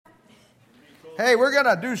Hey, we're going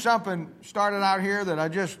to do something started out here that I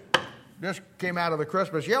just came out of the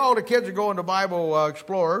Christmas. Yeah, all the kids are going to Bible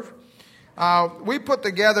Explorers. We put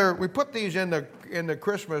these in the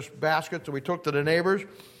Christmas baskets that we took to the neighbors,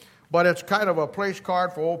 but it's kind of a place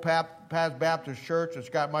card for Old Paths Baptist Church. It's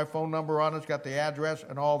got my phone number on it. It's got the address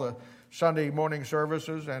and all the Sunday morning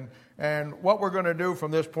services. And what we're going to do from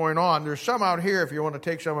this point on, there's some out here if you want to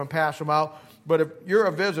take some and pass them out. But if you're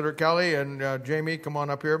a visitor, Kelly and Jamie, come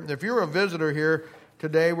on up here. If you're a visitor here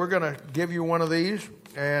today, we're going to give you one of these.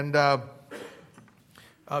 And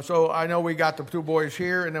so I know we got the two boys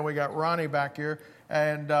here, and then we got Ronnie back here.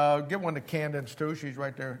 And give one to Candence, too. She's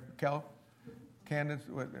right there, Kel. Candence,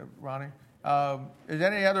 Ronnie. Is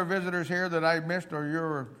any other visitors here that I missed,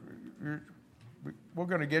 or we're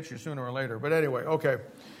going to get you sooner or later. But anyway, okay.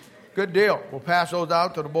 Good deal. We'll pass those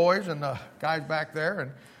out to the boys and the guys back there,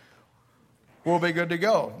 and we'll be good to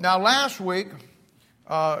go. Now, last week,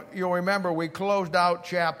 you'll remember we closed out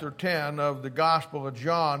chapter 10 of the Gospel of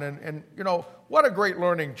John, and you know, what a great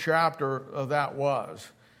learning chapter that was.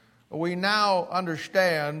 We now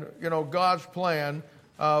understand, you know, God's plan,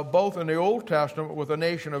 both in the Old Testament with the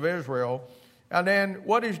nation of Israel, and then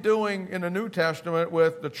what He's doing in the New Testament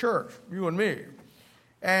with the church, you and me.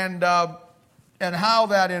 And how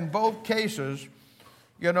that in both cases,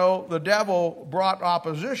 you know, the devil brought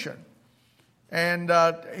opposition and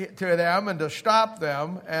to them and to stop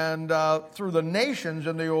them, and through the nations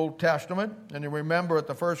in the Old Testament, and you remember at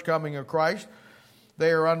the first coming of Christ,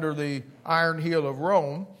 they are under the iron heel of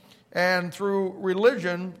Rome, and through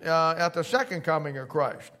religion at the second coming of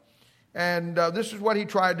Christ. And this is what he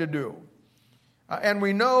tried to do. And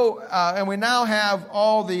we know, and we now have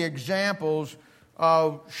all the examples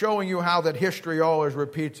of showing you how that history always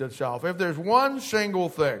repeats itself. If there's one single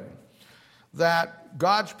thing that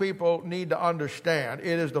God's people need to understand,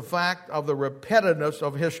 it is the fact of the repetitiveness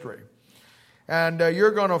of history. And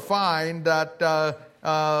you're going to find that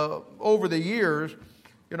over the years,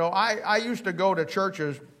 you know, I used to go to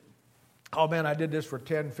churches. Oh man, I did this for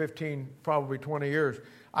 10, 15, probably 20 years.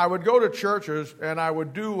 I would go to churches and I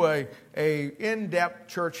would do a in-depth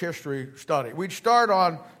church history study. We'd start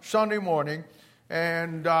on Sunday morning,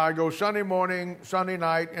 and I'd go Sunday morning, Sunday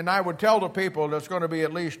night, and I would tell the people there's going to be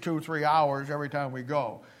at least 2-3 hours every time we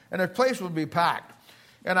go. And the place would be packed.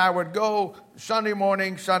 And I would go Sunday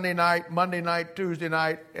morning, Sunday night, Monday night, Tuesday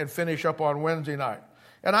night, and finish up on Wednesday night.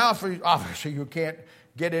 And obviously you can't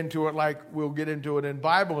get into it like we'll get into it in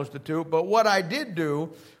Bible Institute, but what I did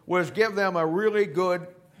do was give them a really good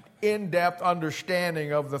in-depth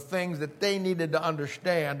understanding of the things that they needed to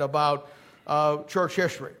understand about church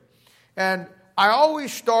history. And I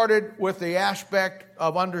always started with the aspect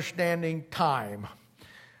of understanding time,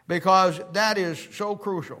 because that is so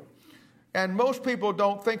crucial. And most people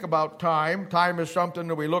don't think about time. Time is something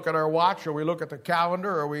that we look at our watch, or we look at the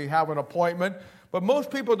calendar, or we have an appointment. But most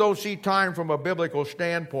people don't see time from a biblical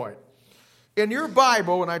standpoint. In your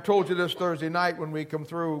Bible, and I told you this Thursday night when we come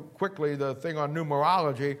through quickly the thing on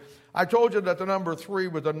numerology, I told you that the number 3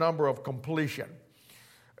 was the number of completion.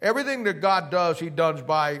 Everything that God does, He does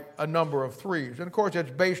by a number of 3s. And of course, it's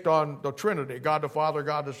based on the Trinity, God the Father,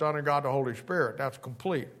 God the Son, and God the Holy Spirit. That's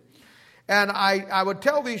complete. And I would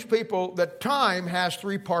tell these people that time has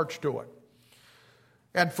 3 parts to it.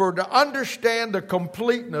 And to understand the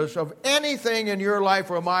completeness of anything in your life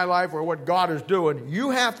or my life or what God is doing, you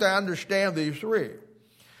have to understand these 3.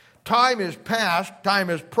 Time is past, time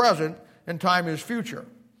is present, and time is future.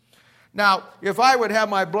 Now, if I would have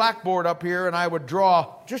my blackboard up here and I would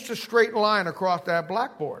draw just a straight line across that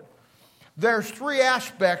blackboard, there's 3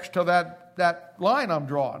 aspects to that line I'm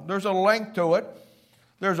drawing. There's a length to it,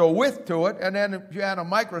 there's a width to it, and then if you had a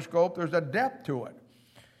microscope, there's a depth to it.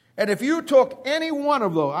 And if you took any one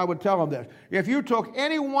of those, I would tell them this, if you took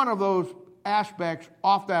any one of those aspects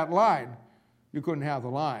off that line, you couldn't have the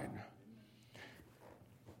line.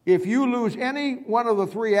 If you lose any one of the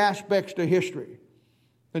 3 aspects to history,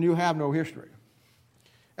 then you have no history.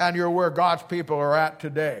 And you're where God's people are at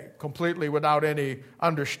today, completely without any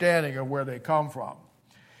understanding of where they come from.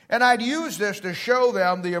 And I'd use this to show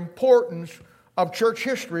them the importance of church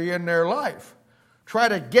history in their life. Try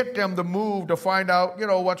to get them to move to find out, you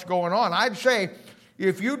know, what's going on. I'd say,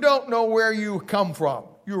 if you don't know where you come from,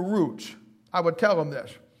 your roots, I would tell them this.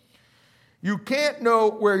 You can't know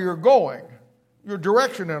where you're going, your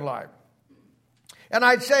direction in life. And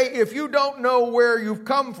I'd say, if you don't know where you've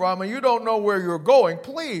come from and you don't know where you're going,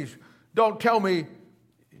 please don't tell me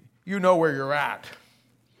you know where you're at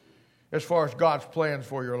as far as God's plans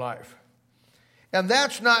for your life. And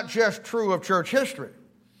that's not just true of church history,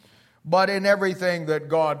 but in everything that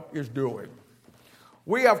God is doing.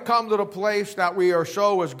 We have come to the place that we are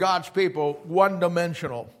so, as God's people,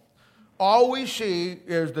 one-dimensional. All we see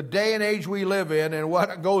is the day and age we live in and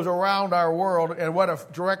what goes around our world and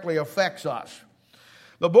what directly affects us.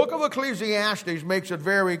 The book of Ecclesiastes makes it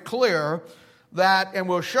very clear that, and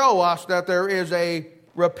will show us that there is a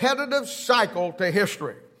repetitive cycle to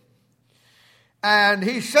history. And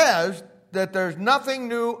he says that there's nothing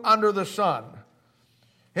new under the sun.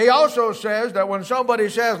 He also says that when somebody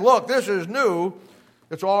says, look, this is new,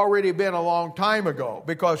 it's already been a long time ago,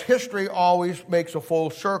 because history always makes a full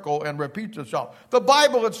circle and repeats itself. The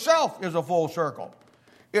Bible itself is a full circle.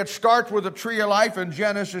 It starts with the tree of life in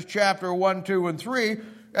Genesis chapter 1, 2, and 3,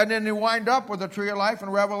 and then you wind up with the tree of life in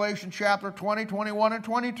Revelation chapter 20, 21, and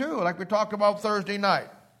 22, like we talked about Thursday night.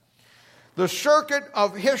 The circuit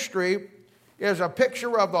of history is a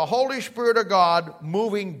picture of the Holy Spirit of God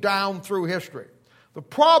moving down through history. The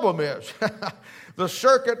problem is, the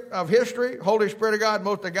circuit of history, Holy Spirit of God,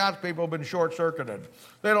 most of God's people have been short-circuited.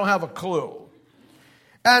 They don't have a clue.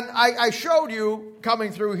 And I showed you,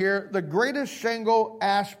 coming through here, the greatest single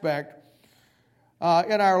aspect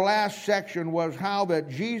in our last section was how that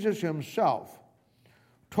Jesus himself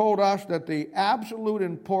told us that the absolute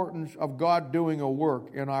importance of God doing a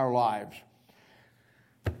work in our lives.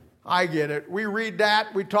 I get it. We read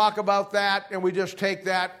that, we talk about that, and we just take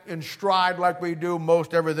that in stride like we do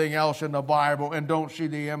most everything else in the Bible and don't see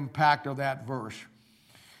the impact of that verse.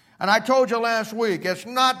 And I told you last week, it's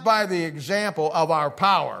not by the example of our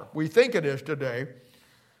power. We think it is today.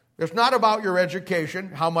 It's not about your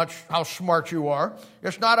education, how smart you are.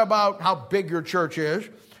 It's not about how big your church is.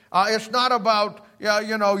 It's not about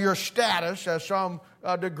your status as some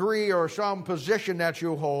degree or some position that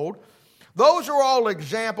you hold. Those are all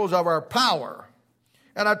examples of our power.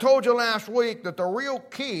 And I told you last week that the real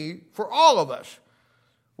key for all of us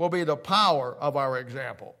will be the power of our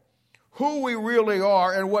example. Who we really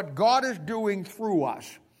are and what God is doing through us.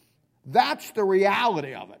 That's the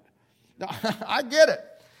reality of it. Now, I get it.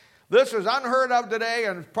 This is unheard of today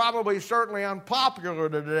and probably certainly unpopular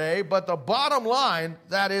today, but the bottom line,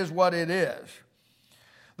 that is what it is.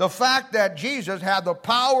 The fact that Jesus had the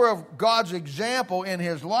power of God's example in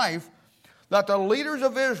his life that the leaders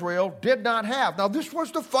of Israel did not have. Now, this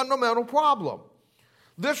was the fundamental problem.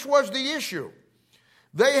 This was the issue.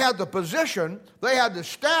 They had the position, they had the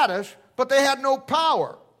status, but they had no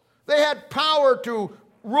power. They had power to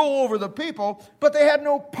rule over the people, but they had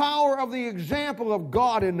no power of the example of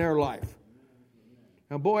God in their life.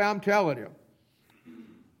 And boy, I'm telling you,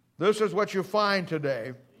 this is what you find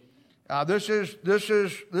today. This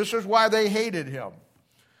is why they hated him.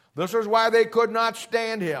 This is why they could not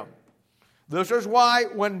stand him. This is why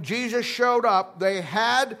when Jesus showed up, they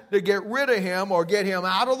had to get rid of him or get him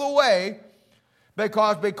out of the way,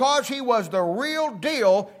 because he was the real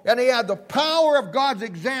deal and he had the power of God's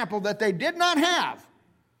example that they did not have.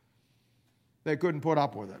 They couldn't put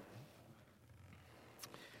up with it.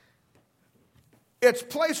 It's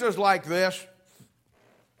places like this,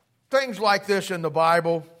 things like this in the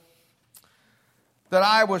Bible, that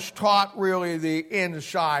I was taught really the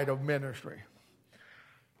inside of ministry.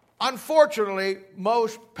 Unfortunately,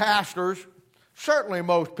 most pastors, certainly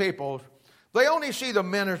most people, they only see the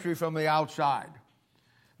ministry from the outside.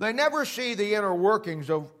 They never see the inner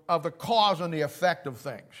workings of the cause and the effect of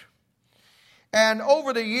things. And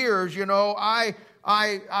over the years, I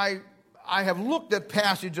have looked at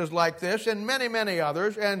passages like this and many, many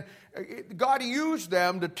others, and God used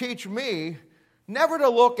them to teach me never to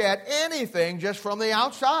look at anything just from the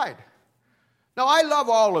outside. Now, I love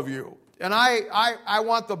all of you, and I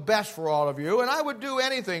want the best for all of you, and I would do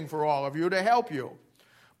anything for all of you to help you.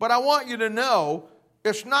 But I want you to know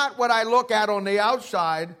it's not what I look at on the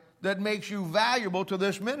outside that makes you valuable to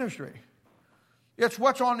this ministry. It's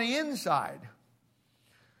what's on the inside.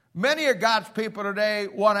 Many of God's people today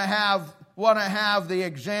want to have the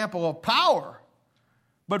example of power,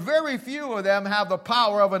 but very few of them have the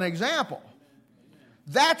power of an example.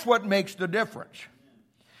 That's what makes the difference.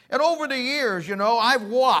 And over the years, I've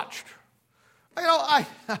watched. I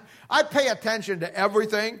pay attention to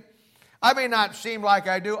everything. I may not seem like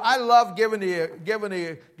I do. I love giving the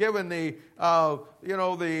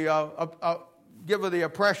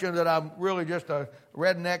impression that I'm really just a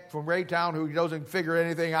redneck from Raytown who doesn't figure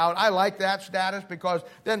anything out. I like that status because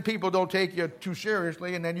then people don't take you too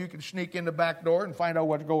seriously, and then you can sneak in the back door and find out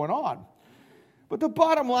what's going on. But the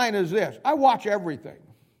bottom line is this: I watch everything.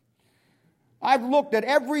 I've looked at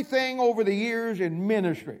everything over the years in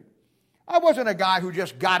ministry. I wasn't a guy who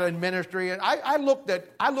just got in ministry. And I looked at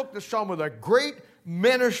some of the great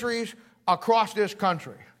ministries across this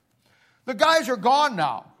country. The guys are gone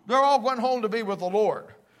now. They're all going home to be with the Lord.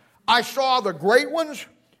 I saw the great ones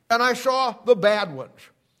and I saw the bad ones.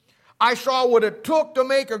 I saw what it took to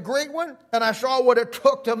make a great one, and I saw what it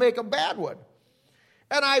took to make a bad one.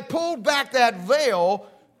 And I pulled back that veil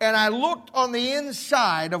and I looked on the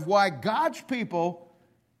inside of why God's people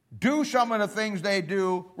do some of the things they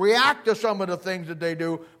do, react to some of the things that they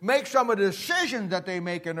do, make some of the decisions that they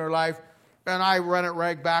make in their life, and I run it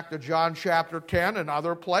right back to John chapter 10 and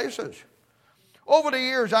other places. Over the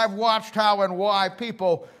years, I've watched how and why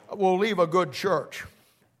people will leave a good church.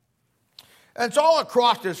 And it's all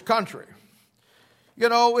across this country. You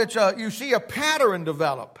know, you see a pattern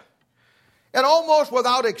develop. And almost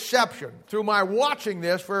without exception, through my watching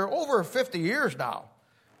this for over 50 years now.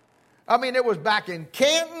 I mean, it was back in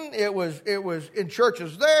Canton, it was in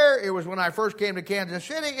churches there, it was when I first came to Kansas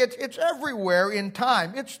City. It's everywhere in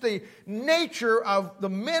time. It's the nature of the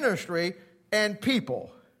ministry and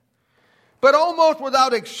people. But almost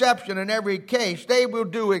without exception in every case, they will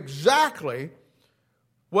do exactly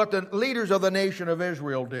what the leaders of the nation of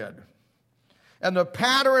Israel did. And the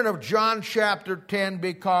pattern of John chapter 10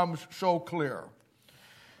 becomes so clear.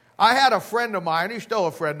 I had a friend of mine, he's still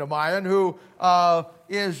a friend of mine, who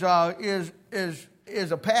is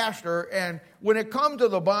a pastor, and when it comes to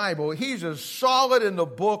the Bible, he's as solid in the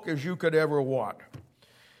book as you could ever want.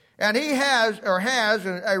 And he has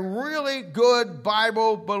a really good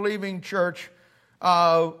Bible-believing church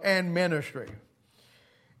and ministry.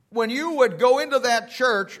 When you would go into that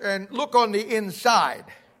church and look on the inside,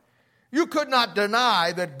 you could not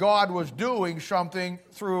deny that God was doing something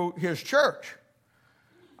through his church.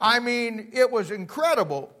 I mean, it was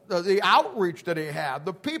incredible, the outreach that he had,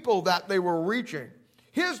 the people that they were reaching,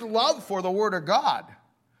 his love for the Word of God.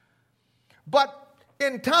 But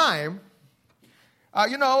in time,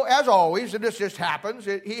 as always, and this just happens,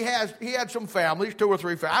 he had some families, 2 or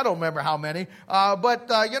 3 families, I don't remember how many,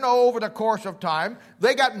 but over the course of time,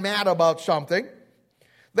 they got mad about something.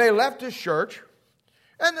 They left his church.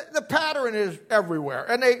 And the pattern is everywhere.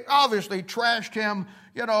 And they obviously trashed him,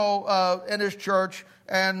 in his church,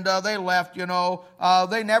 and they left,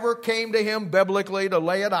 They never came to him biblically to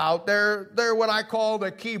lay it out. They're what I call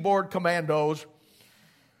the keyboard commandos.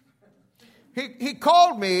 He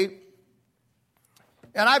called me,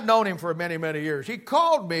 and I've known him for many, many years. He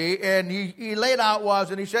called me, and he laid out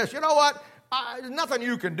and he says, you know what, there's nothing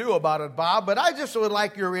you can do about it, Bob, but I just would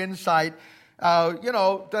like your insight.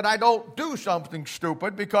 That I don't do something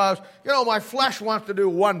stupid because, my flesh wants to do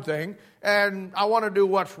one thing and I want to do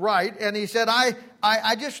what's right. And he said,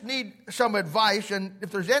 I just need some advice. And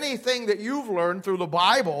if there's anything that you've learned through the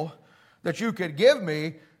Bible that you could give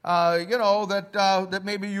me, that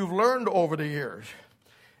maybe you've learned over the years.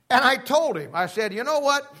 And I told him, I said, you know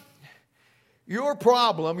what? Your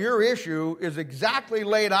problem, your issue is exactly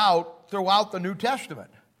laid out throughout the New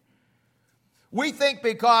Testament. We think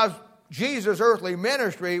because Jesus' earthly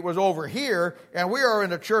ministry was over here, and we are in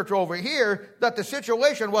the church over here, that the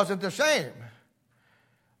situation wasn't the same.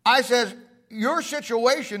 I says, your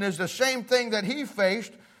situation is the same thing that he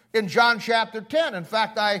faced in John chapter 10. In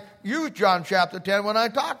fact, I used John chapter 10 when I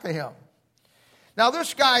talked to him. Now,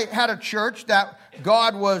 this guy had a church that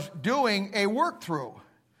God was doing a work through.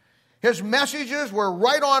 His messages were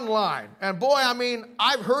right on line. And boy,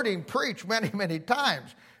 I've heard him preach many, many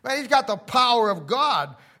times. Man, he's got the power of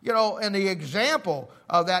God, and the example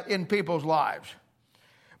of that in people's lives.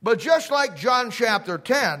 But just like John chapter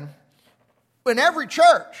 10, in every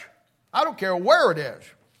church, I don't care where it is,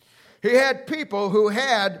 he had people who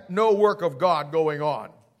had no work of God going on.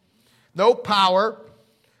 No power.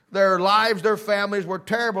 Their lives, their families were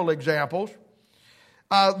terrible examples.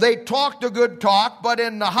 They talked a good talk, but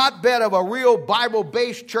in the hotbed of a real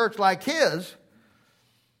Bible-based church like his,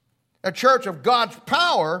 a church of God's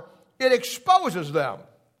power, it exposes them.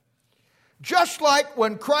 Just like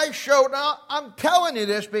when Christ showed, now I'm telling you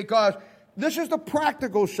this because this is the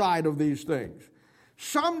practical side of these things.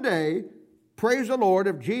 Someday, praise the Lord,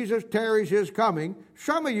 if Jesus tarries his coming,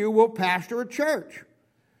 some of you will pastor a church.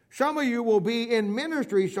 Some of you will be in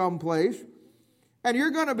ministry someplace, and you're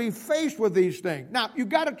going to be faced with these things. Now, you've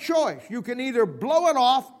got a choice. You can either blow it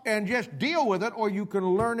off and just deal with it, or you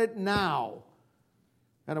can learn it now.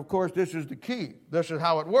 And of course, this is the key. This is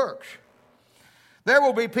how it works. There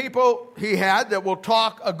will be people he had that will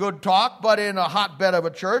talk a good talk, but in a hotbed of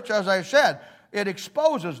a church, as I said, it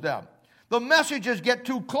exposes them. The messages get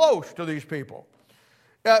too close to these people.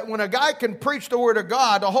 When a guy can preach the Word of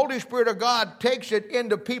God, the Holy Spirit of God takes it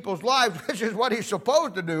into people's lives, which is what he's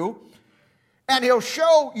supposed to do, and he'll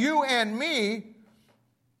show you and me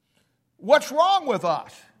what's wrong with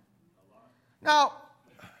us. Now,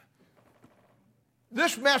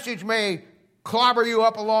 this message may clobber you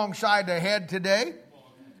up alongside the head today.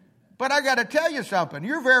 But I got to tell you something.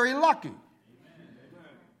 You're very lucky.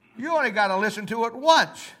 You only got to listen to it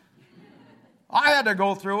once. I had to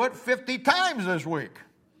go through it 50 times this week.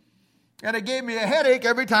 And it gave me a headache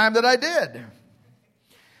every time that I did.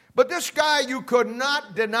 But this guy, you could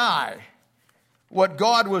not deny what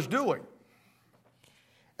God was doing.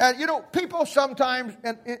 And you know, people sometimes,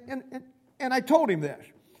 and I told him this,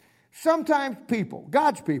 sometimes people,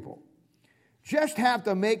 God's people, just have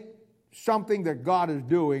to make something that God is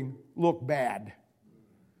doing look bad.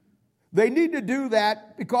 They need to do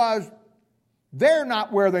that because they're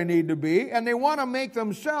not where they need to be, and they want to make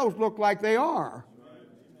themselves look like they are.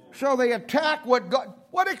 So they attack what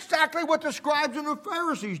the scribes and the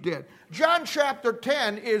Pharisees did. John chapter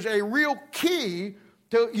 10 is a real key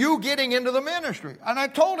to you getting into the ministry. And I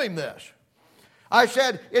told him this. I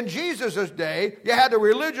said, in Jesus' day, you had the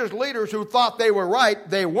religious leaders who thought they were right.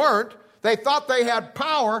 They weren't. They thought they had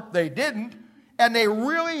power. They didn't. And they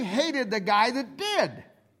really hated the guy that did.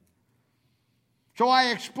 So I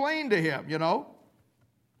explained to him, you know,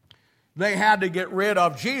 they had to get rid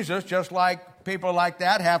of Jesus just like people like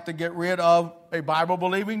that have to get rid of a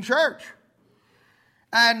Bible-believing church.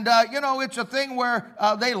 And, you know, it's a thing where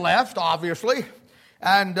they left, obviously.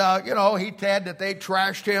 And, you know, he said that they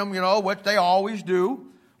trashed him, you know, which they always do,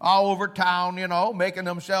 all over town, you know, making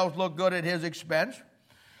themselves look good at his expense.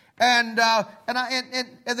 And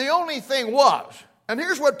the only thing was, and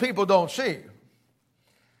here's what people don't see.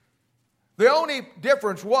 The only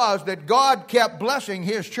difference was that God kept blessing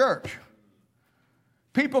his church.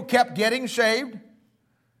 People kept getting saved.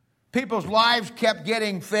 People's lives kept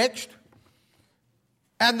getting fixed.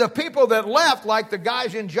 And the people that left, like the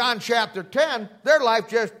guys in John chapter 10, their life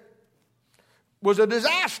just was a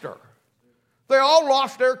disaster. They all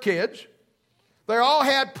lost their kids. They all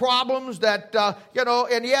had problems that, you know,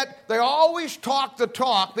 and yet they always talk the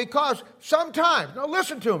talk because sometimes, now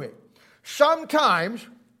listen to me, sometimes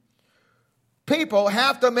people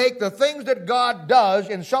have to make the things that God does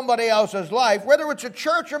in somebody else's life, whether it's a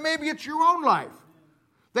church or maybe it's your own life.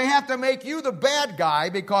 They have to make you the bad guy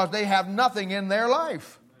because they have nothing in their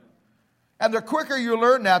life. And the quicker you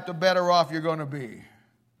learn that, the better off you're going to be.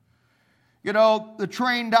 You know, the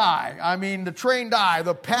trained eye,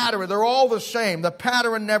 the pattern, they're all the same. The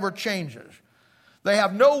pattern never changes. They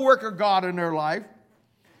have no work of God in their life.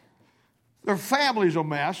 Their family's a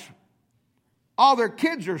mess. All their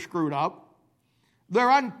kids are screwed up. They're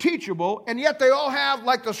unteachable, and yet they all have,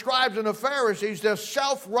 like the scribes and the Pharisees, this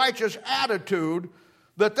self-righteous attitude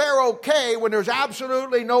that they're okay when there's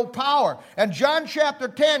absolutely no power. And John chapter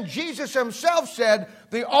 10, Jesus himself said,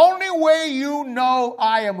 the only way you know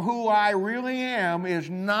I am who I really am is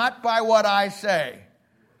not by what I say.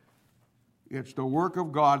 It's the work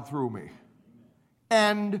of God through me.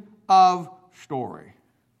 End of story.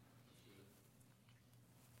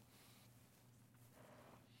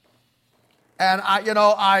 And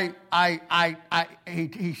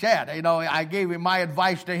he said, I gave him my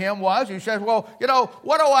advice to him was, he says, well,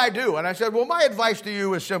 what do I do? And I said, well, my advice to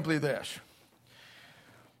you is simply this.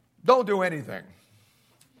 Don't do anything.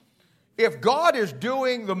 If God is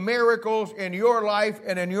doing the miracles in your life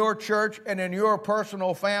and in your church and in your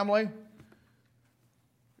personal family,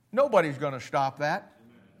 nobody's going to stop that.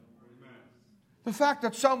 The fact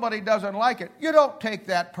that somebody doesn't like it, you don't take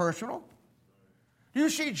that personal. You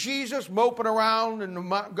see Jesus moping around and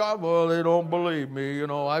God, well, they don't believe me.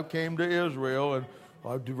 I came to Israel and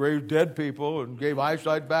I raised dead people and gave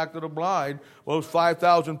eyesight back to the blind. Well, those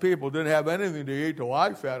 5,000 people didn't have anything to eat till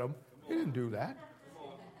I fed them. He didn't do that.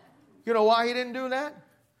 You know why he didn't do that?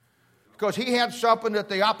 Because he had something that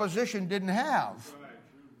the opposition didn't have.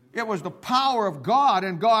 It was the power of God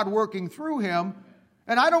and God working through him.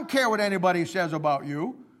 And I don't care what anybody says about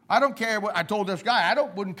you. I don't care what, I told this guy,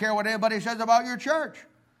 wouldn't care what anybody says about your church.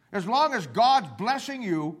 As long as God's blessing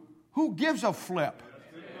you, who gives a flip?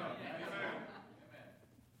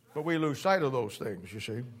 But we lose sight of those things, you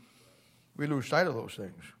see. We lose sight of those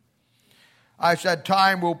things. I said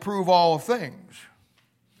time will prove all things.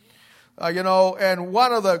 And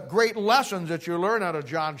one of the great lessons that you learn out of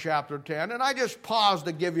John chapter 10, and I just paused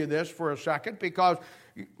to give you this for a second because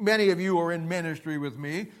many of you are in ministry with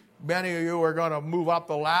me. Many of you are going to move up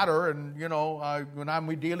the ladder, and, when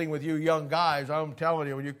I'm dealing with you young guys, I'm telling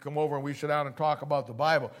you, when you come over and we sit down and talk about the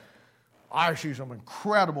Bible, I see some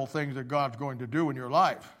incredible things that God's going to do in your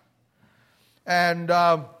life. And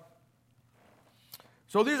so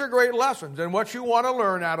these are great lessons, and what you want to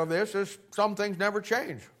learn out of this is some things never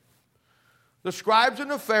change. The scribes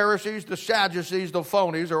and the Pharisees, the Sadducees, the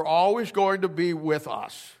phonies are always going to be with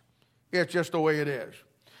us. It's just the way it is.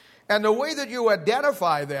 And the way that you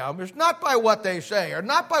identify them is not by what they say or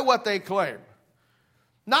not by what they claim.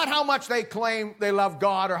 Not how much they claim they love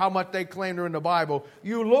God or how much they claim they're in the Bible.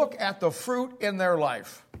 You look at the fruit in their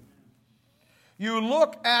life. You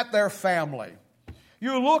look at their family.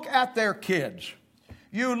 You look at their kids.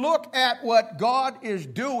 You look at what God is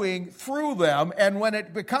doing through them, and when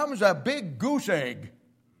it becomes a big goose egg,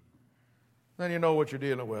 then you know what you're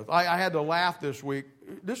dealing with. I had to laugh this week.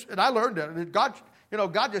 And I learned that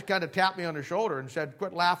God just kind of tapped me on the shoulder and said,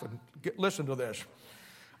 "Quit laughing. Listen to this."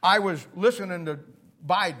 I was listening to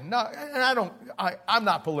Biden. No, and I'm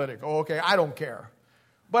not political, okay? I don't care.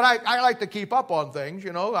 But I like to keep up on things,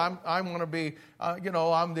 you know. I'm going to be,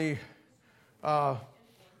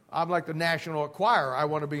 I'm like the National Enquirer. I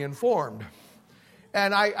want to be informed.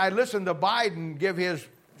 And I listened to Biden give his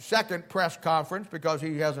second press conference because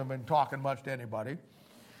he hasn't been talking much to anybody.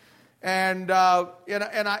 And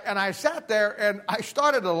I sat there and I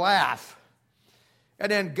started to laugh.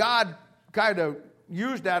 And then God kind of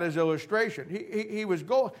used that as illustration. He was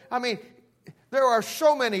going, I mean, there are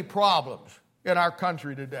so many problems in our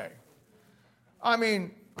country today. I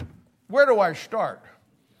mean, where do I start?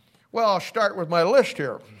 Well, I'll start with my list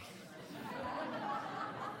here.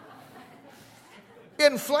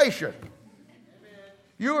 Inflation.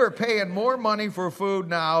 You are paying more money for food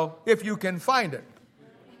now if you can find it.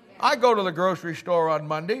 I go to the grocery store on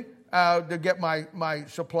Monday to get my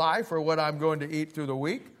supply for what I'm going to eat through the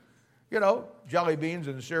week. You know, jelly beans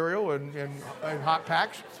and cereal and hot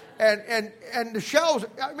packs. And the shelves,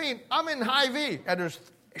 I mean, I'm in Hy-Vee and there's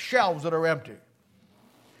shelves that are empty.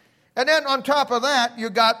 And then on top of that, you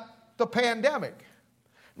got the pandemic.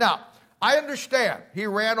 Now, I understand he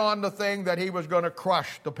ran on the thing that he was going to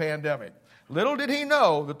crush the pandemic. Little did he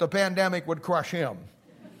know that the pandemic would crush him.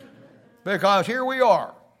 Because here we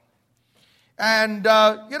are. And,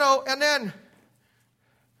 and then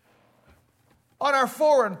on our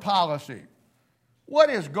foreign policy, what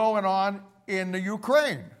is going on in the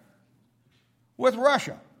Ukraine with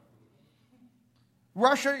Russia?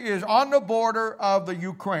 Russia is on the border of the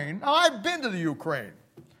Ukraine. Now, I've been to the Ukraine.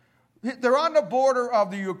 They're on the border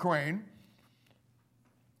of the Ukraine.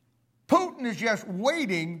 Putin is just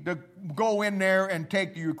waiting to go in there and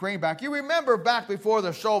take the Ukraine back. You remember back before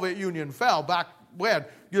the Soviet Union fell, back when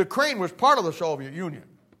Ukraine was part of the Soviet Union.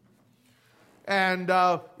 And,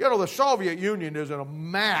 the Soviet Union is in a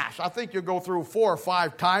mass. I think you go through 4 or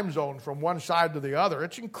 5 time zones from one side to the other.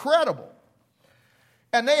 It's incredible.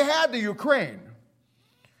 And they had the Ukraine.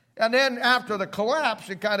 And then after the collapse,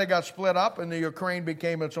 it kind of got split up, and the Ukraine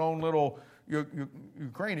became its own little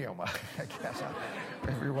Ukrainium, I guess,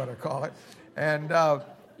 whatever you want to call it. And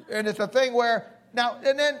it's a thing where now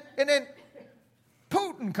and then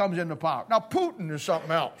Putin comes into power. Now Putin is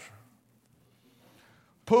something else.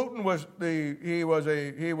 Putin was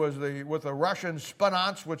with the Russian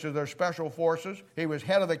Spetsnaz, which is their special forces. He was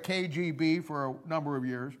head of the KGB for a number of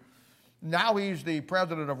years. Now he's the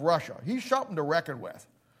president of Russia. He's something to reckon with.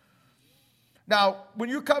 Now, when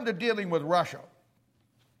you come to dealing with Russia,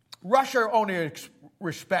 Russia only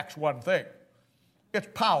respects one thing. It's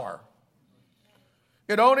power.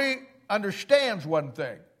 It only understands one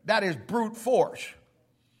thing. That is brute force.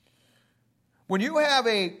 When you have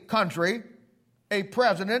a country, a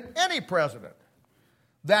president, any president,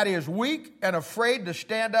 that is weak and afraid to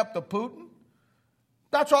stand up to Putin,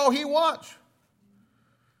 that's all he wants.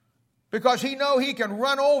 Because he knows he can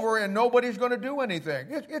run over and nobody's going to do anything.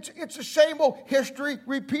 It's the same old history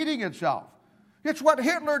repeating itself. It's what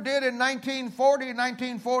Hitler did in 1940 and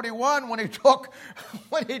 1941 when he took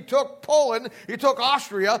Poland, he took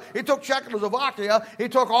Austria, he took Czechoslovakia, he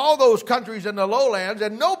took all those countries in the lowlands,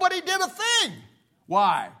 and nobody did a thing.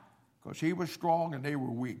 Why? Because he was strong and they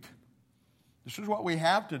were weak. This is what we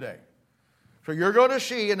have today. So you're going to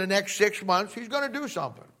see in the next 6 months, he's going to do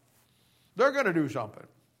something. They're going to do something.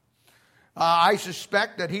 I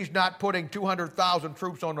suspect that he's not putting 200,000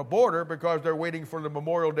 troops on the border because they're waiting for the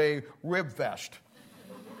Memorial Day rib fest.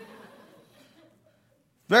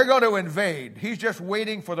 They're going to invade. He's just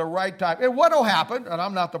waiting for the right time. And what will happen, and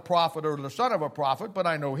I'm not the prophet or the son of a prophet, but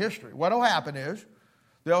I know history. What will happen is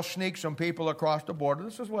they'll sneak some people across the border.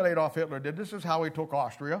 This is what Adolf Hitler did. This is how he took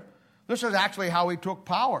Austria. This is actually how he took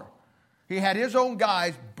power. He had his own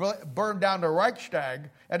guys burn down the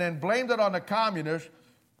Reichstag and then blamed it on the communists.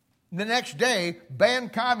 The next day,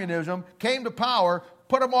 banned communism, came to power,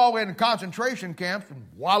 put them all in concentration camps, and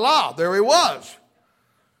voila, there he was.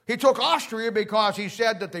 He took Austria because he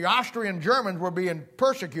said that the Austrian Germans were being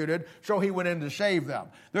persecuted, so he went in to save them.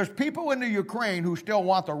 There's people in the Ukraine who still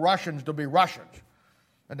want the Russians to be Russians,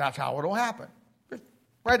 and that's how it'll happen. Just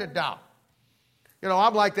write it down. You know,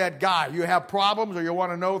 I'm like that guy. You have problems or you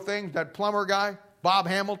want to know things, that plumber guy, Bob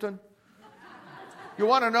Hamilton. You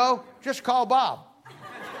want to know? Just call Bob.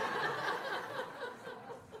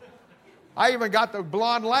 I even got the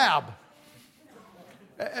blonde lab.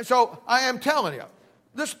 And so I am telling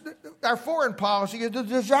you, our foreign policy is a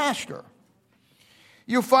disaster.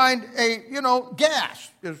 You find gas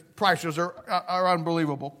prices are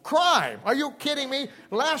unbelievable. Crime. Are you kidding me?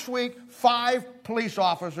 Last week, 5 police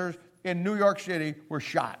officers in New York City were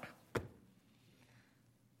shot.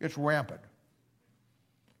 It's rampant.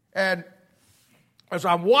 And as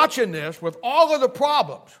I'm watching this with all of the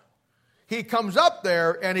problems, he comes up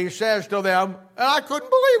there and he says to them, and I couldn't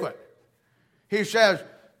believe it. He says,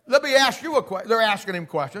 let me ask you a question. They're asking him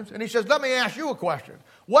questions. And he says, let me ask you a question.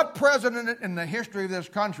 What president in the history of this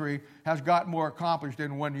country has got more accomplished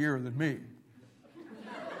in 1 year than me?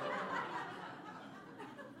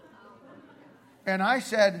 And I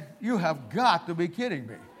said, you have got to be kidding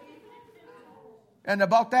me. And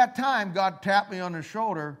about that time, God tapped me on the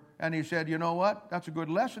shoulder and he said, you know what? That's a good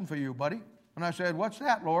lesson for you, buddy. And I said, what's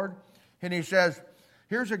that, Lord? And he says,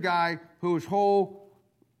 here's a guy whose whole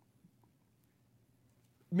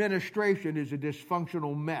administration is a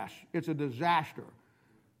dysfunctional mess. It's a disaster.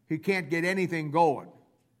 He can't get anything going.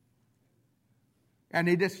 And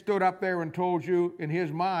he just stood up there and told you in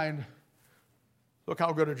his mind, look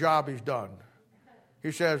how good a job he's done.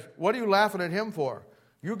 He says, what are you laughing at him for?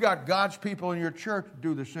 You got God's people in your church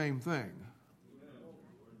do the same thing.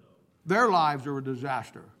 Their lives are a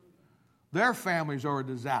disaster. Their families are a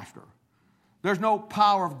disaster. There's no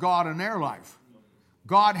power of God in their life.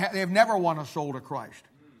 They've never won a soul to Christ.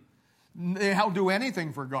 They'll do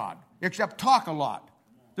anything for God except talk a lot.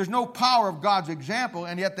 There's no power of God's example,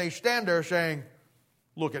 and yet they stand there saying,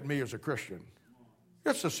 look at me as a Christian.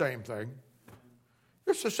 It's the same thing.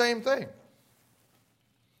 It's the same thing.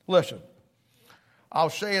 Listen, I'll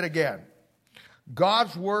say it again.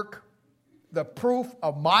 God's work, the proof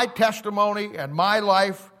of my testimony and my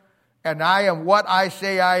life, and I am what I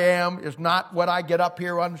say I am, is not what I get up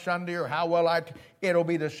here on Sunday or how well it'll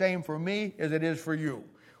be the same for me as it is for you.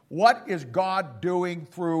 What is God doing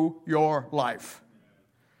through your life?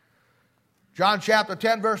 John chapter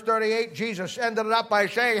 10, verse 38, Jesus ended it up by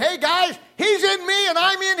saying, hey guys, he's in me and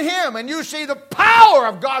I'm in him. And you see the power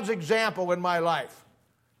of God's example in my life.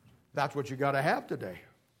 That's what you got to have today.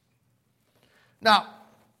 Now,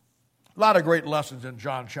 a lot of great lessons in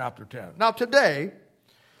John chapter 10. Now today,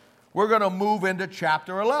 we're going to move into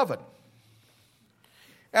chapter 11.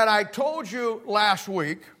 And I told you last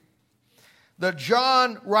week that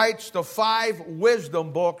John writes the 5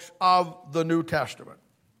 wisdom books of the New Testament.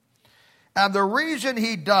 And the reason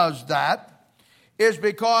he does that is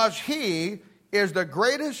because he is the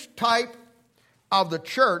greatest type of the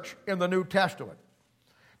church in the New Testament.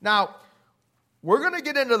 Now, we're going to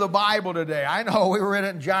get into the Bible today. I know we were in it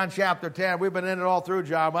in John chapter 10. We've been in it all through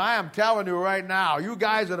John. But I am telling you right now, you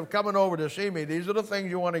guys that have come over to see me, these are the things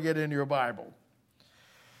you want to get into your Bible.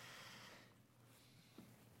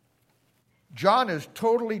 John is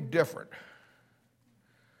totally different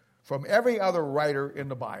from every other writer in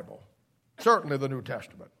the Bible, certainly the New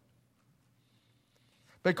Testament.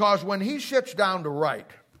 Because when he sits down to write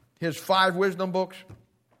his 5 wisdom books,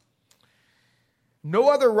 no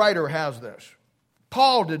other writer has this.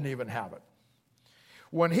 Paul didn't even have it.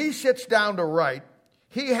 When he sits down to write,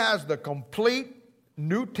 he has the complete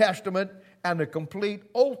New Testament and the complete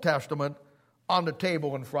Old Testament on the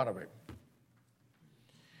table in front of him.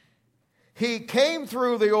 He came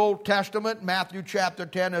through the Old Testament, Matthew chapter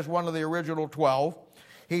 10 as one of the original 12.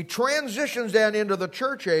 He transitions then into the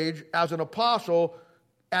church age as an apostle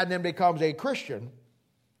and then becomes a Christian.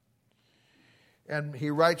 And he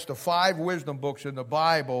writes the 5 wisdom books in the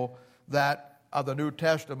Bible that of the New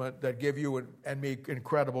Testament that give you and me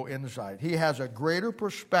incredible insight. He has a greater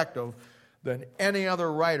perspective than any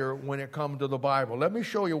other writer when it comes to the Bible. Let me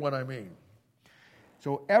show you what I mean.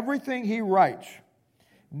 So everything he writes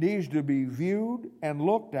needs to be viewed and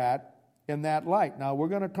looked at in that light. Now, we're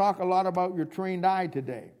going to talk a lot about your trained eye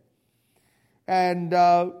today. And,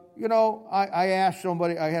 I asked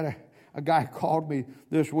somebody, I had a guy called me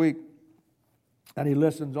this week, and he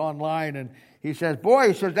listens online, and he says,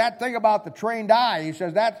 boy, that thing about the trained eye, he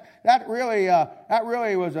says, that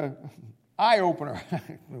really was a eye-opener.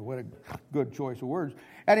 What a good choice of words.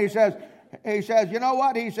 And he says, you know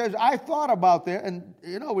what? He says, I thought about this, and,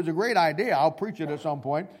 it was a great idea. I'll preach it at some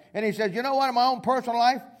point. And he says, you know what, in my own personal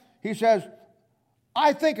life, he says,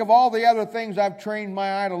 I think of all the other things I've trained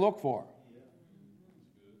my eye to look for.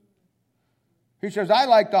 He says, I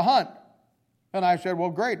like to hunt. And I said,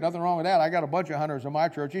 well, great, nothing wrong with that. I got a bunch of hunters in my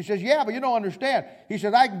church. He says, yeah, but you don't understand. He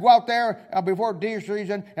says, I can go out there before deer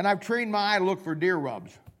season, and I've trained my eye to look for deer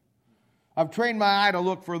rubs. I've trained my eye to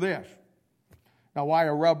look for this. Now, why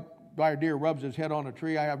a deer rubs his head on a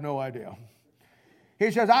tree, I have no idea. He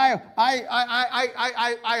says, I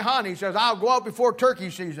hunt. He says, I'll go out before turkey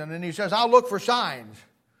season. And he says, I'll look for signs.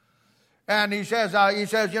 And he says,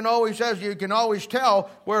 you can always tell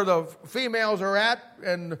where the females are at.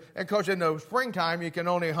 And because in the springtime, you can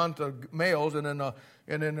only hunt the males. And in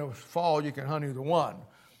the fall, you can hunt either one.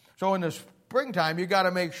 So in the springtime, you got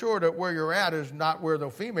to make sure that where you're at is not where the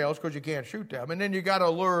females, because you can't shoot them. And then you got to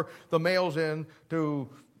lure the males in to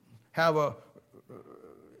have a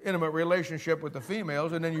intimate relationship with the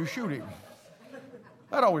females, and then you shoot him.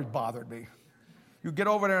 That always bothered me. You get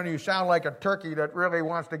over there and you sound like a turkey that really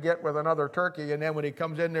wants to get with another turkey, and then when he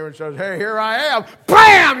comes in there and says, hey, here I am,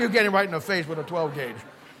 bam, you get him right in the face with a 12 gauge.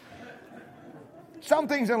 Some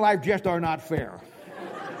things in life just are not fair.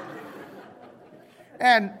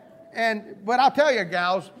 But I'll tell you,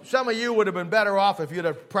 gals, some of you would have been better off if you'd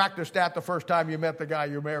have practiced that the first time you met the guy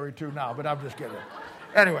you're married to now, but I'm just kidding.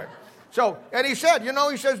 Anyway, so, and he said,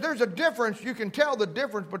 he says there's a difference, you can tell the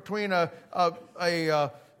difference between a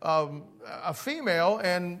female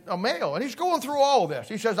and a male. And he's going through all of this.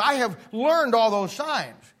 He says, I have learned all those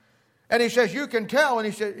signs. And he says, you can tell, and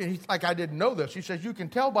he said, and he's like, I didn't know this. He says, you can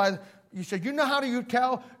tell by, he said, how do you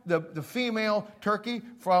tell the female turkey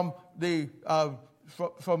from the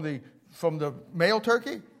male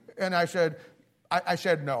turkey? And I said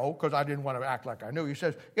no, because I didn't want to act like I knew. He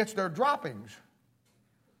says, it's their droppings.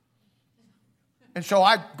 And so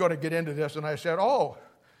I'm going to get into this, and I said,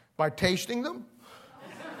 by tasting them?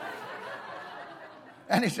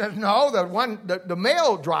 And he says, no, the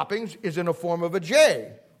male droppings is in the form of a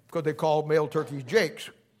J, because they call male turkeys Jakes.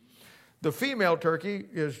 The female turkey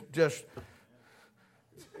is just,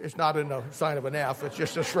 it's not in the sign of an F, it's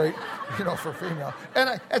just a straight, for female.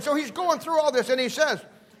 And so he's going through all this, and he says,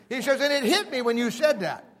 and it hit me when you said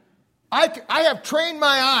that. I have trained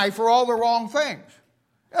my eye for all the wrong things.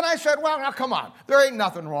 And I said, well, now come on. There ain't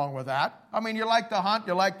nothing wrong with that. I mean, you like to hunt,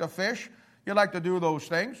 you like to fish, you like to do those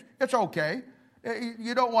things. It's okay.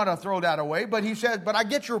 You don't want to throw that away. But he said, but I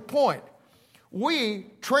get your point. We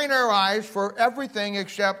train our eyes for everything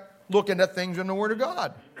except looking at things in the Word of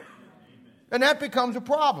God. And that becomes a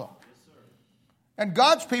problem. And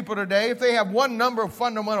God's people today, if they have one number of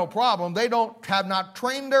fundamental problem, they have not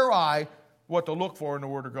trained their eye what to look for in the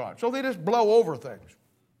Word of God. So they just blow over things.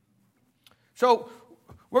 So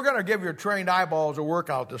we're going to give your trained eyeballs a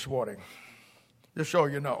workout this morning, just so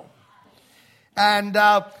you know. And,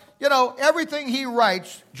 everything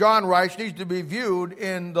John writes, needs to be viewed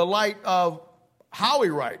in the light of how he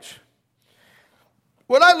writes.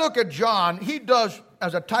 When I look at John, he does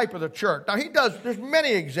as a type of the church. Now, there's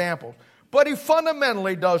many examples, but he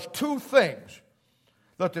fundamentally does two things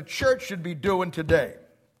that the church should be doing today.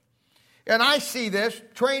 And I see this,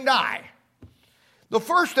 trained eye. The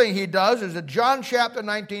first thing he does is in John chapter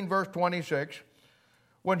 19, verse 26,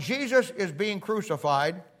 when Jesus is being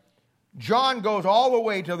crucified, John goes all the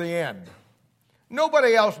way to the end.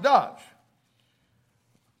 Nobody else does.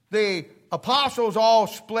 The apostles all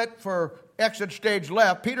split for exit stage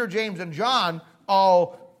left. Peter, James, and John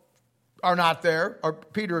all are not there, or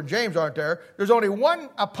Peter and James aren't there. There's only one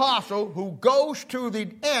apostle who goes to the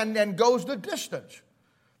end and goes the distance.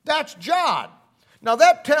 That's John. Now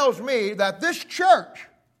that tells me that this church,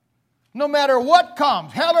 no matter what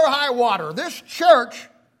comes, hell or high water, this church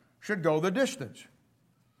should go the distance.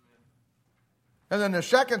 And then the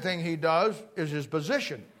second thing he does is his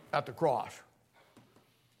position at the cross.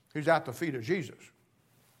 He's at the feet of Jesus.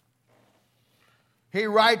 He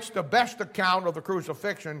writes the best account of the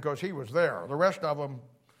crucifixion because he was there. The rest of them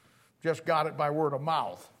just got it by word of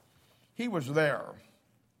mouth. He was there.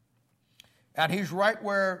 And he's right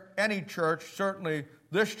where any church, certainly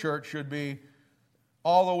this church, should be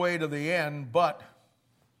all the way to the end, but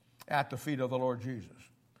at the feet of the Lord Jesus.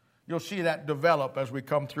 You'll see that develop as we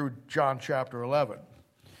come through John chapter 11.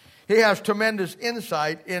 He has tremendous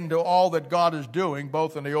insight into all that God is doing,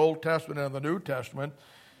 both in the Old Testament and the New Testament,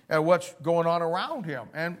 and what's going on around him,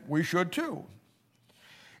 and we should too.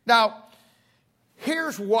 Now,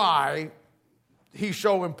 here's why he's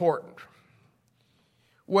so important.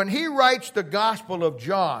 When he writes the Gospel of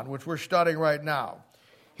John, which we're studying right now,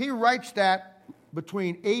 he writes that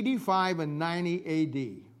between 85 and 90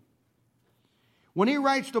 A.D. When he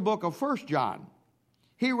writes the book of 1 John,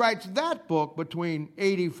 he writes that book between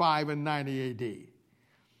 85 and 90 A.D.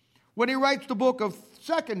 When he writes the book of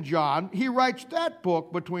 2 John, he writes that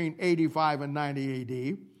book between 85 and 90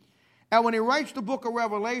 A.D. And when he writes the book of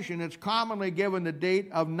Revelation, it's commonly given the date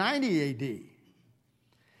of 90 A.D.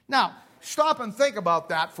 Now, stop and think about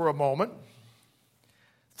that for a moment.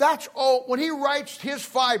 That's all. When he writes his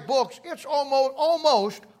 5 books, it's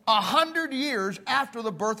almost 100 years after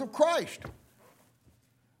the birth of Christ.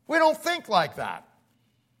 We don't think like that.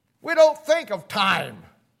 We don't think of time.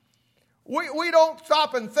 We don't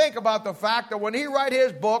stop and think about the fact that when he wrote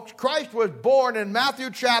his books, Christ was born in Matthew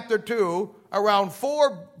chapter 2, around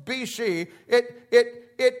 4 BC.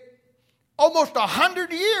 It almost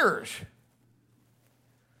 100 years.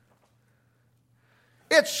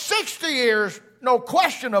 It's 60 years, no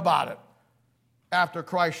question about it, after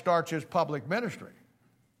Christ starts his public ministry.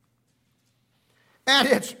 And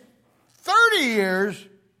it's 30 years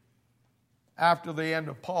after the end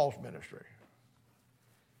of Paul's ministry.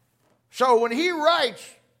 So when he writes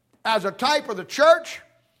as a type of the church,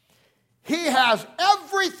 he has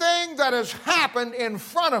everything that has happened in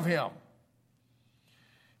front of him.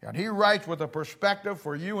 And he writes with a perspective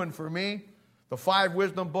for you and for me, the 5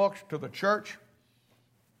 wisdom books to the church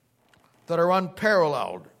that are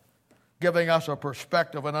unparalleled, giving us a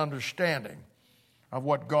perspective and understanding of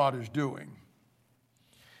what God is doing.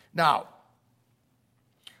 Now,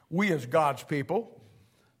 we as God's people,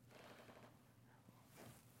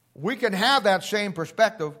 we can have that same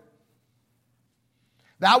perspective.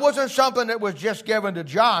 That wasn't something that was just given to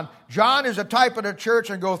John. John is a type of the church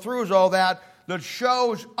and go through all that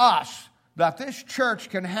shows us that this church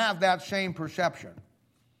can have that same perception.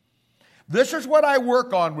 This is what I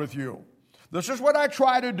work on with you. This is what I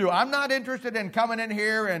try to do. I'm not interested in coming in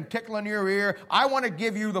here and tickling your ear. I want to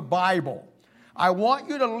give you the Bible. I want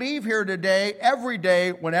you to leave here today, every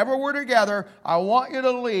day, whenever we're together, I want you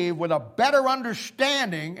to leave with a better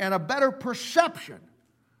understanding and a better perception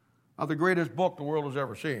of the greatest book the world has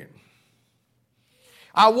ever seen.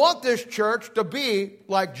 I want this church to be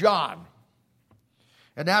like John.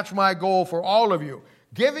 And that's my goal for all of you.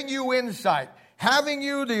 Giving you insight, having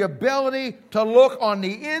you the ability to look on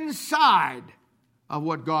the inside of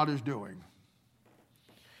what God is doing.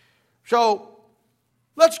 So,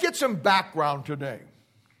 let's get some background today.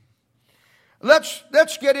 Let's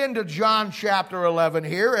get into John chapter 11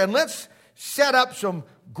 here, and let's set up some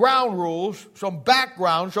ground rules, some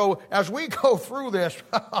background, so as we go through this,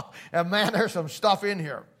 and man, there's some stuff in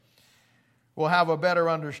here, we'll have a better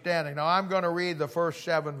understanding. Now, I'm going to read the first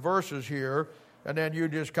 7 verses here, and then you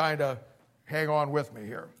just kind of hang on with me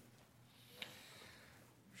here.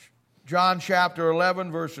 John chapter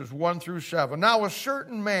 11, verses 1 through 7. Now a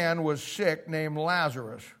certain man was sick named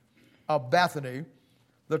Lazarus of Bethany,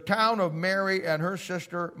 the town of Mary and her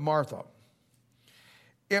sister Martha.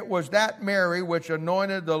 It was that Mary which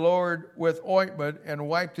anointed the Lord with ointment and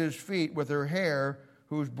wiped his feet with her hair,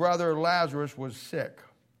 whose brother Lazarus was sick.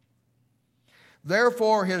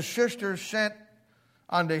 Therefore his sisters sent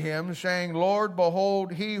unto him, saying, Lord,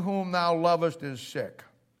 behold, he whom thou lovest is sick.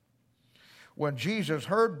 When Jesus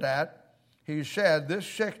heard that, he said, This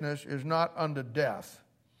sickness is not unto death,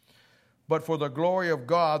 but for the glory of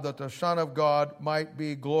God, that the Son of God might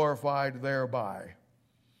be glorified thereby.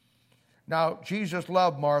 Now, Jesus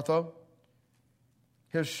loved Martha,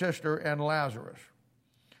 his sister, and Lazarus.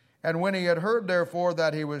 And when he had heard, therefore,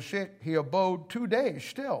 that he was sick, he abode 2 days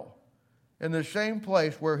still in the same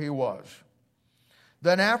place where he was.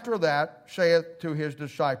 Then after that saith to his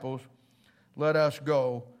disciples, Let us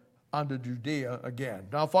go unto Judea again.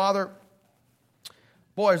 Now, Father,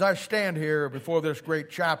 boy, as I stand here before this great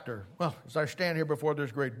chapter, as I stand here before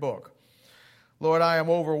this great book, Lord, I am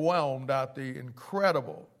overwhelmed at the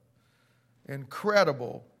incredible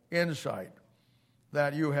insight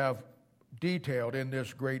that you have detailed in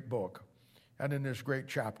this great book and in this great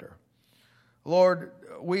chapter. Lord,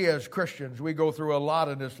 we as Christians, we go through a lot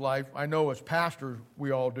in this life. I know as pastors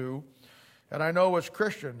we all do. And I know as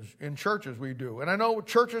Christians in churches we do. And I know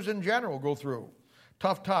churches in general go through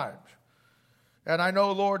tough times. And I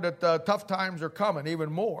know, Lord, that tough times are coming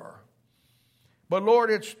even more. But,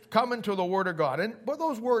 Lord, it's coming to the Word of God. But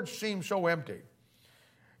those words seem so empty.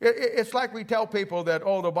 It's like we tell people that,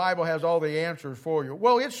 the Bible has all the answers for you.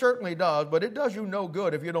 Well, it certainly does, but it does you no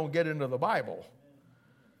good if you don't get into the Bible.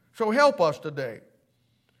 So help us today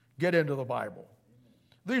get into the Bible.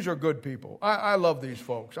 These are good people. I love these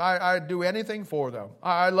folks. I do anything for them.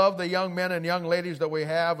 I love the young men and young ladies that we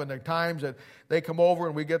have and the times that they come over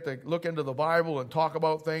and we get to look into the Bible and talk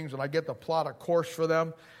about things, and I get to plot a course for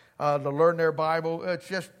them to learn their Bible.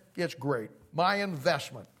 It's great. My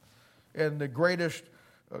investment in the greatest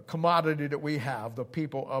commodity that we have, the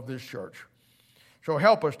people of this church. So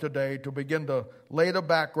help us today to begin to lay the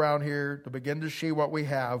background here, to begin to see what we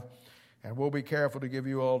have, and we'll be careful to give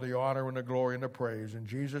you all the honor and the glory and the praise. In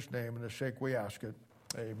Jesus' name and the sake we ask it.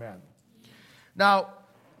 Amen. Now,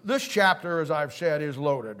 this chapter, as I've said, is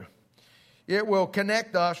loaded. It will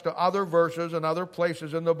connect us to other verses and other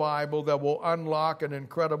places in the Bible that will unlock an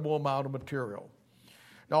incredible amount of material.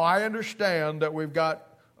 Now, I understand that we've got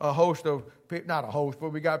a host of not a host, but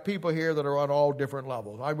we got people here that are on all different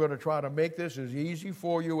levels. I'm going to try to make this as easy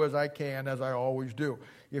for you as I can, as I always do.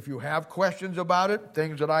 If you have questions about it,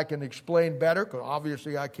 things that I can explain better, because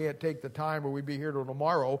obviously I can't take the time or we'd be here till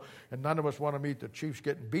tomorrow, and none of us want to meet the Chiefs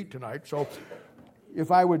getting beat tonight. So we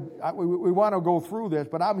want to go through this,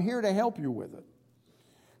 but I'm here to help you with it.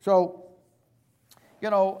 So,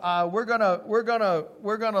 we're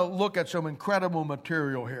gonna look at some incredible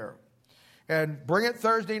material here. And bring it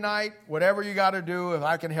Thursday night, whatever you got to do, if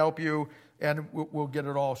I can help you, and we'll get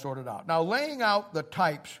it all sorted out. Now, laying out the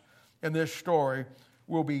types in this story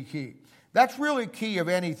will be key. That's really key of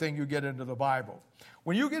anything you get into the Bible.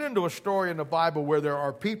 When you get into a story in the Bible where there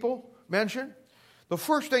are people mentioned, the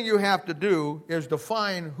first thing you have to do is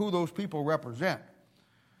define who those people represent.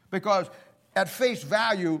 Because at face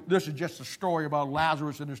value, this is just a story about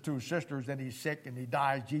Lazarus and his two sisters, and he's sick and he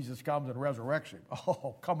dies, Jesus comes and resurrects him.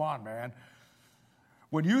 Oh, come on, man.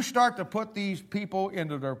 When you start to put these people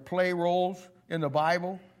into their play roles in the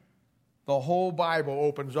Bible, the whole Bible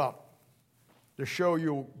opens up to show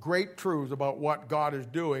you great truths about what God is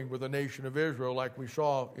doing with the nation of Israel, like we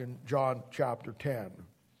saw in John chapter 10.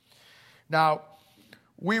 Now,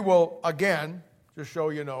 we will, again, just so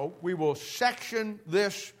you know, we will section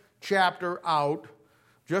this chapter out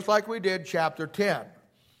just like we did chapter 10.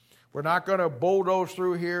 We're not going to bulldoze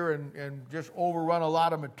through here and just overrun a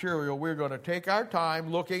lot of material. We're going to take our time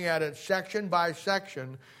looking at it section by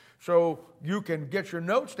section so you can get your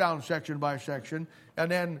notes down section by section, and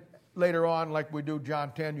then later on, like we do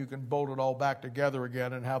John 10, you can bolt it all back together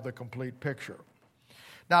again and have the complete picture.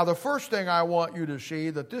 Now, the first thing I want you to see,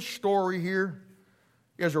 that this story here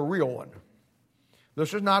is a real one.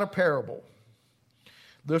 This is not a parable.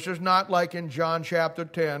 This is not like in John chapter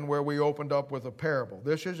 10 where we opened up with a parable.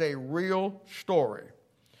 This is a real story.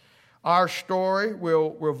 Our story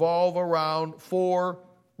will revolve around 4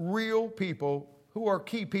 real people who are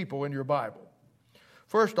key people in your Bible.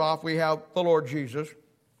 First off, we have the Lord Jesus.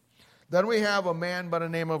 Then we have a man by the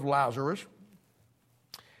name of Lazarus.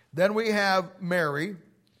 Then we have Mary.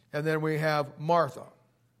 And then we have Martha.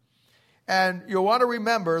 And you'll want to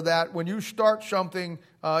remember that when you start something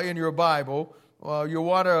in your Bible,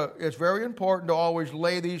 it's very important to always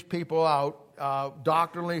lay these people out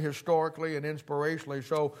doctrinally, historically, and inspirationally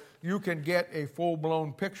so you can get a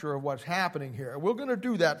full-blown picture of what's happening here. We're going to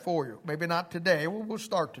do that for you. Maybe not today. We'll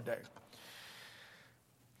start today.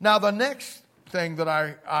 Now, the next thing that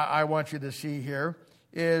I want you to see here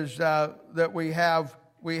is that we have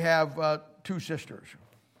 2 sisters.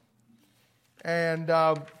 And,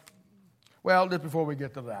 just before we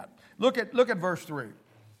get to that, look at verse 3.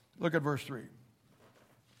 Look at verse 3.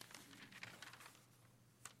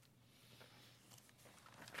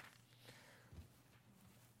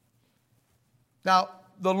 Now,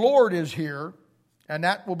 the Lord is here, and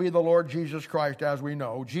that will be the Lord Jesus Christ, as we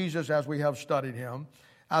know. Jesus, as we have studied him,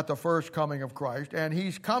 at the first coming of Christ. And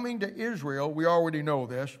he's coming to Israel. We already know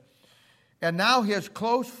this. And now his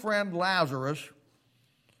close friend Lazarus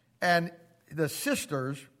and the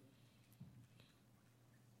sisters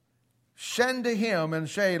send to him and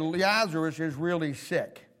say, Lazarus is really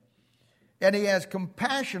sick. And he has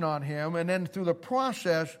compassion on him, and then through the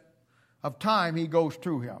process of time, he goes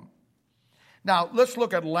through him. Now, let's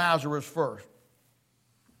look at Lazarus first.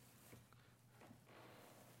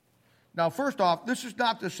 Now, first off, this is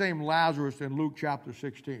not the same Lazarus in Luke chapter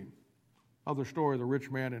 16 of the story of the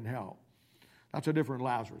rich man in hell. That's a different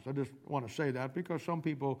Lazarus. I just want to say that because some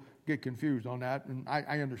people get confused on that, and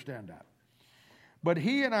I understand that. But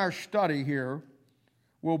he in our study here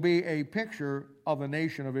will be a picture of the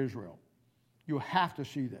nation of Israel. You have to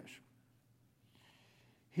see this.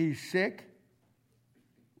 He's sick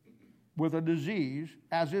with a disease,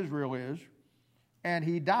 as Israel is, and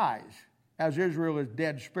he dies, as Israel is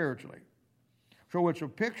dead spiritually. So it's a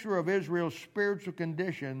picture of Israel's spiritual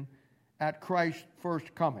condition at Christ's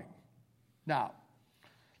first coming. Now,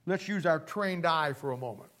 let's use our trained eye for a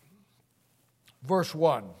moment. Verse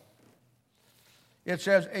 1. It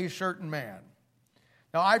says, a certain man.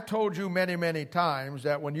 Now, I've told you many, many times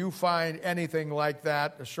that when you find anything like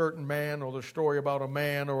that, a certain man, or the story about a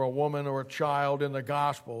man or a woman or a child in the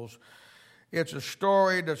Gospels, it's a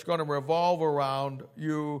story that's going to revolve around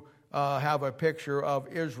you have a picture of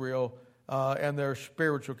Israel and their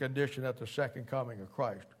spiritual condition at the second coming of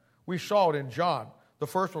Christ. We saw it in John. The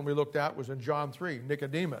first one we looked at was in John 3,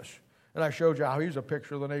 Nicodemus. And I showed you how he's a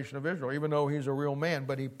picture of the nation of Israel, even though he's a real man,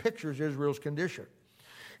 but he pictures Israel's condition.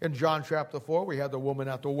 In John chapter 4, we had the woman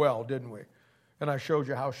at the well, didn't we? And I showed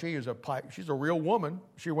you how she's a real woman.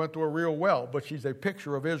 She went to a real well, but she's a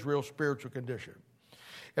picture of Israel's spiritual condition.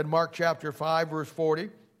 In Mark chapter 5, verse 40,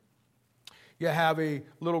 you have a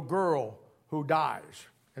little girl who dies,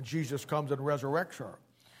 and Jesus comes and resurrects her.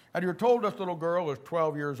 And you're told this little girl is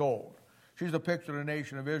 12 years old. She's a picture of the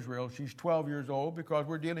nation of Israel. She's 12 years old because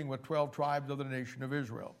we're dealing with 12 tribes of the nation of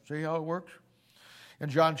Israel. See how it works? In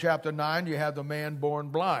John chapter 9, you have the man born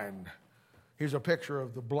blind. He's a picture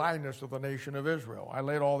of the blindness of the nation of Israel. I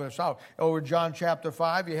laid all this out. Over in John chapter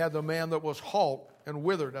 5, you had the man that was halt and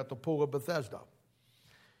withered at the pool of Bethesda.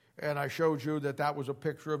 And I showed you that that was a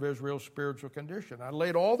picture of Israel's spiritual condition. I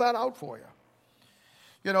laid all that out for you.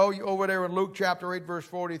 You know, over there in Luke chapter 8, verse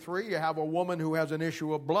 43, you have a woman who has an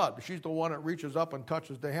issue of blood. She's the one that reaches up and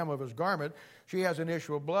touches the hem of his garment. She has an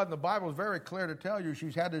issue of blood, and the Bible is very clear to tell you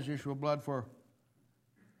she's had this issue of blood for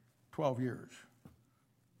 12 years.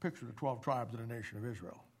 Picture the 12 tribes of the nation of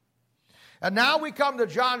Israel. And now we come to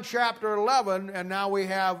John chapter 11, and now we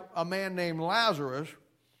have a man named Lazarus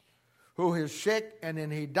who is sick, and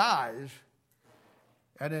then he dies,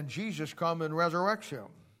 and then Jesus comes and resurrects him.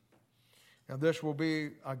 And this will be,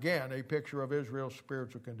 again, a picture of Israel's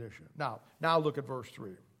spiritual condition. Now look at verse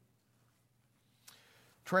 3.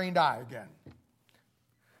 Trained eye again.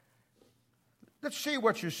 Let's see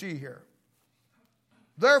what you see here.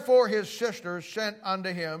 Therefore his sisters sent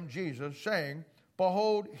unto him, Jesus, saying,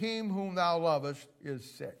 Behold, him whom thou lovest is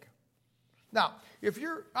sick. Now,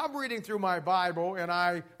 I'm reading through my Bible, and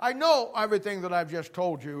I know everything that I've just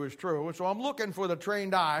told you is true, and so I'm looking for the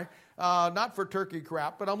trained eye, not for turkey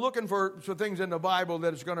crap, but I'm looking for some things in the Bible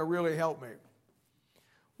that is going to really help me.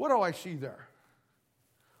 What do I see there?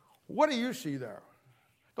 What do you see there?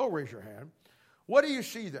 Don't raise your hand. What do you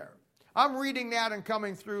see there? I'm reading that and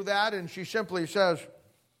coming through that, and she simply says,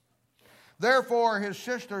 Therefore his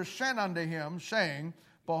sisters sent unto him, saying,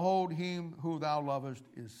 Behold, him who thou lovest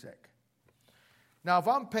is sick. Now, if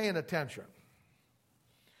I'm paying attention,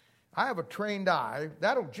 I have a trained eye.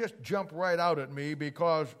 That'll just jump right out at me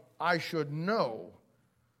because I should know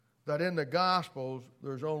that in the Gospels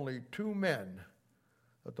there's only 2 men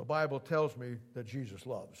that the Bible tells me that Jesus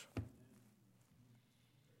loves.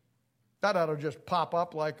 That ought to just pop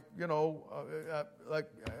up like, like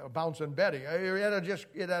a bouncing Betty. It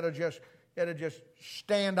ought to just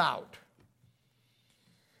stand out.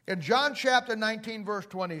 In John chapter 19, verse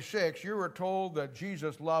 26, you were told that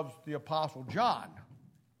Jesus loves the Apostle John.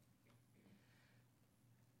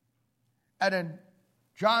 And in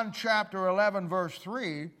John chapter 11, verse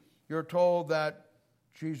 3, you're told that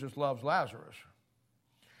Jesus loves Lazarus.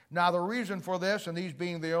 Now, the reason for this, and these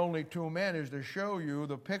being the only 2 men, is to show you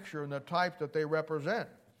the picture and the type that they represent.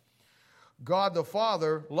 God the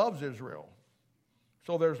Father loves Israel.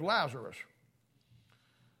 So there's Lazarus.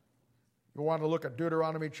 You want to look at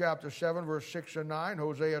Deuteronomy chapter 7, verse 6 and 9,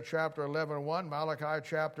 Hosea chapter 11, 1, Malachi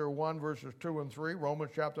chapter 1, verses 2 and 3,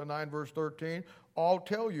 Romans chapter 9, verse 13, all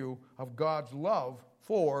tell you of God's love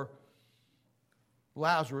for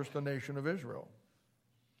Lazarus, the nation of Israel.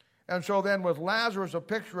 And so then with Lazarus, a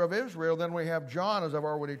picture of Israel, then we have John, as I've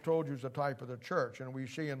already told you, is the type of the church. And we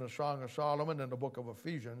see in the Song of Solomon and the book of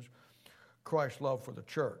Ephesians, Christ's love for the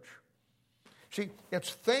church. See,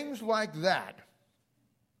 it's things like that.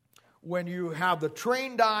 When you have the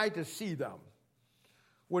trained eye to see them.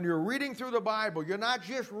 When you're reading through the Bible, you're not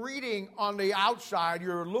just reading on the outside,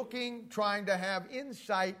 you're looking, trying to have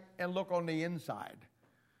insight and look on the inside.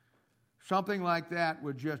 Something like that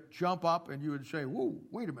would just jump up and you would say, whoa,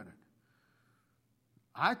 wait a minute.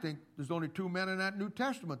 I think there's only 2 men in that New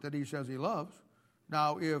Testament that he says he loves.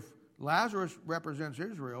 Now, if Lazarus represents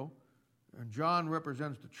Israel and John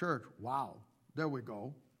represents the church, wow, there we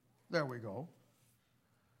go. There we go.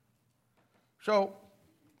 So,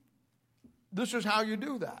 this is how you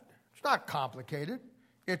do that. It's not complicated.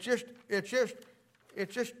 It's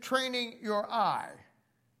just training your eye.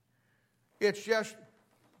 It's just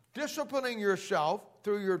disciplining yourself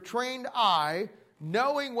through your trained eye,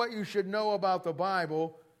 knowing what you should know about the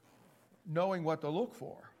Bible, knowing what to look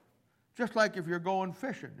for. Just like if you're going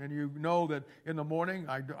fishing and you know that in the morning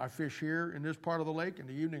I fish here in this part of the lake, in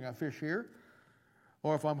the evening I fish here.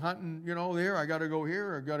 Or if I'm hunting, there, I got to go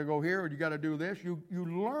here, or got to go here, or you got to do this. You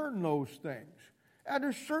learn those things. And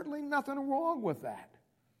there's certainly nothing wrong with that.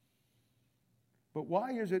 But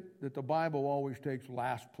why is it that the Bible always takes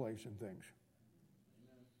last place in things?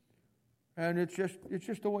 And it's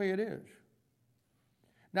just the way it is.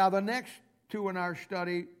 Now, the next 2 in our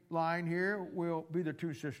study line here will be the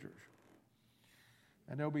 2 sisters.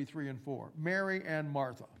 And there'll be 3 and 4. Mary and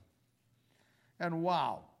Martha. And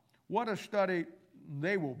wow, what a study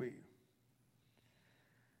they will be.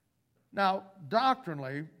 Now,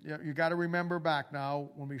 doctrinally, you got to remember back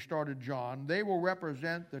now when we started John, they will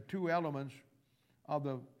represent the 2 elements of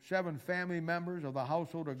the 7 family members of the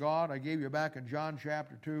household of God. I gave you back in John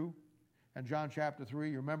chapter 2 and John chapter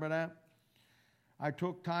 3. You remember that? I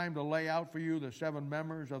took time to lay out for you the 7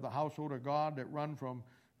 members of the household of God that run from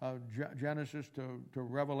Genesis to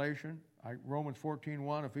Revelation. Romans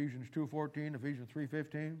 14:1, Ephesians 2:14, Ephesians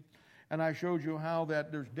 3:15. And I showed you how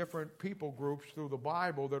that there's different people groups through the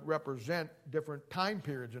Bible that represent different time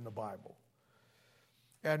periods in the Bible.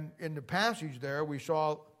 And in the passage there, we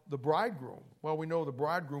saw the bridegroom. Well, we know the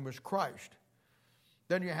bridegroom is Christ.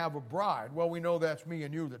 Then you have a bride. Well, we know that's me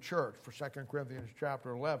and you, the church, for 2 Corinthians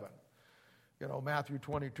chapter 11. Matthew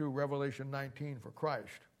 22, Revelation 19 for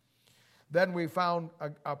Christ. Then we found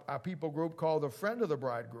a people group called the friend of the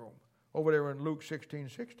bridegroom over there in Luke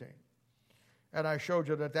 16:16. And I showed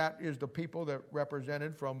you that is the people that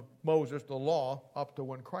represented from Moses, the law, up to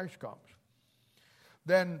when Christ comes.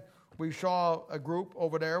 Then we saw a group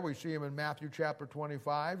over there. We see them in Matthew chapter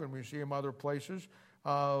 25, and we see them other places,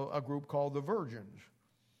 a group called the virgins.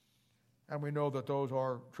 And we know that those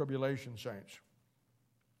are tribulation saints.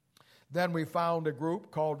 Then we found a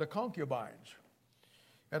group called the concubines.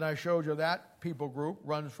 And I showed you that people group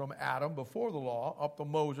runs from Adam before the law up to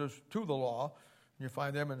Moses to the law. You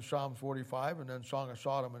find them in Psalm 45 and then Song of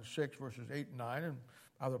Sodom in 6 verses 8 and 9 and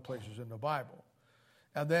other places in the Bible.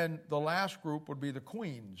 And then the last group would be the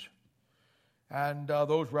queens. And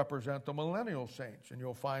those represent the millennial saints. And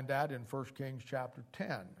you'll find that in 1 Kings chapter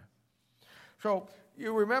 10. So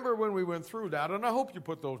you remember when we went through that, and I hope you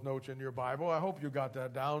put those notes in your Bible. I hope you got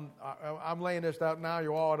that down. I'm laying this out now.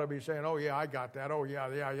 You all ought to be saying, oh, yeah, I got that. Oh,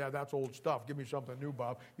 yeah, that's old stuff. Give me something new,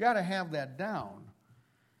 Bob. You got to have that down.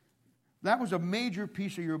 That was a major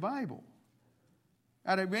piece of your Bible.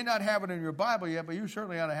 And it may not have it in your Bible yet, but you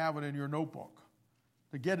certainly ought to have it in your notebook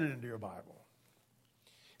to get it into your Bible.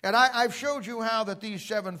 And I've showed you how that these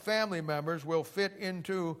 7 family members will fit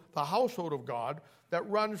into the household of God that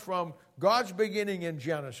runs from God's beginning in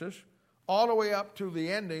Genesis all the way up to the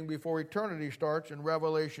ending before eternity starts in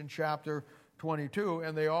Revelation chapter 22.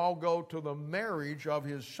 And they all go to the marriage of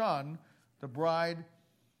his son, the bride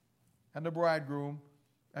and the bridegroom,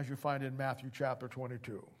 as you find in Matthew chapter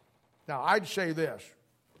 22. Now, I'd say this.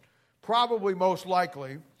 Probably most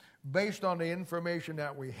likely, based on the information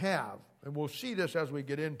that we have, and we'll see this as we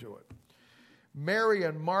get into it, Mary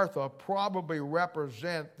and Martha probably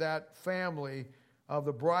represent that family of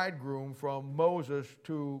the bridegroom from Moses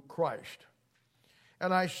to Christ.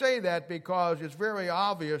 And I say that because it's very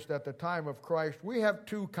obvious that at the time of Christ, we have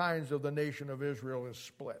 2 kinds of the nation of Israel is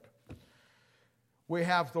split. We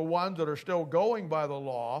have the ones that are still going by the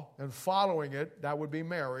law and following it. That would be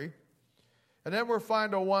Mary. And then we'll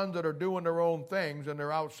find the ones that are doing their own things and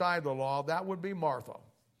they're outside the law. That would be Martha.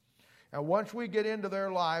 And once we get into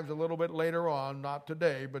their lives a little bit later on, not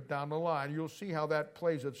today, but down the line, you'll see how that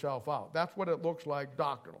plays itself out. That's what it looks like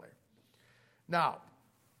doctrinally. Now,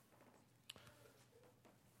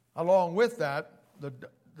 along with that,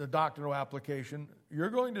 the doctrinal application, you're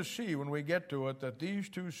going to see when we get to it that these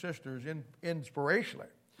 2 sisters, inspirationally,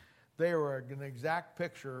 they are an exact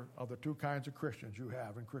picture of the 2 kinds of Christians you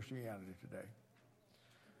have in Christianity today.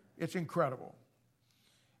 It's incredible.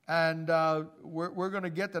 And we're going to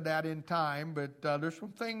get to that in time, but there's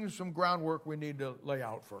some groundwork we need to lay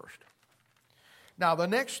out first. Now, the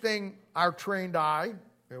next thing our trained eye,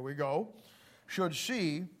 here we go, should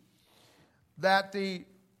see that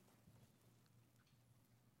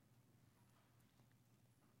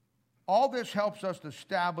all this helps us to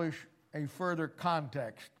establish a further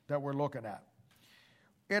context that we're looking at.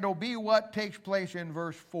 It'll be what takes place in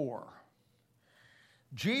verse 4.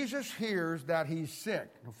 Jesus hears that he's sick.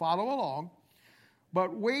 Now follow along.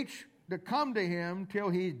 But waits to come to him till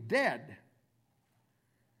he's dead.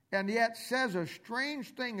 And yet says a strange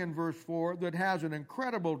thing in verse 4 that has an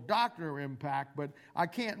incredible doctrinal impact, but I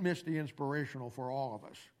can't miss the inspirational for all of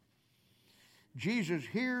us. Jesus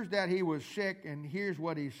hears that he was sick, and here's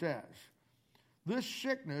what he says. This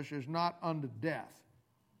sickness is not unto death,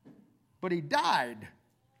 but he died.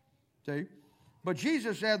 See? But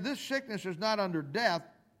Jesus said, this sickness is not unto death,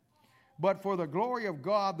 but for the glory of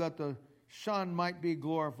God, that the Son might be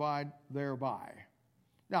glorified thereby.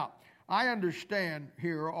 Now, I understand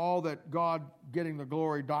here all that God getting the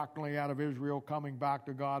glory doctrinally out of Israel, coming back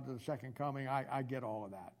to God to the second coming. I get all of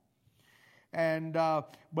that. And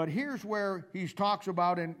but here's where he talks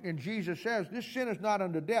about, and Jesus says, this sin is not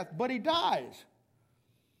unto death, but he dies.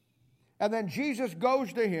 And then Jesus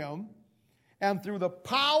goes to him, and through the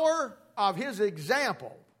power of his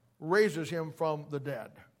example, raises him from the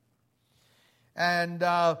dead. And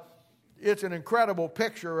it's an incredible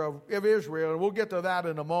picture of Israel, and we'll get to that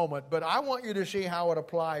in a moment. But I want you to see how it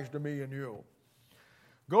applies to me and you.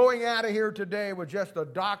 Going out of here today with just a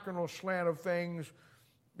doctrinal slant of things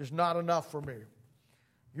is not enough for me.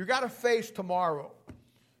 You got to face tomorrow.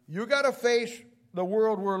 You got to face the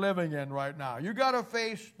world we're living in right now. You got to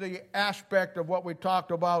face the aspect of what we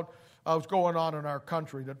talked about of what's going on in our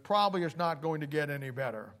country that probably is not going to get any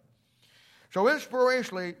better. So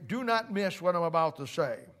inspirationally, do not miss what I'm about to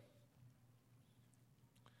say.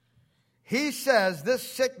 He says this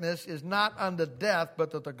sickness is not unto death,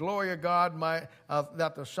 but that the glory of God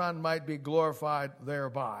that the Son might be glorified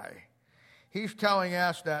thereby. He's telling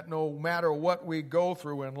us that no matter what we go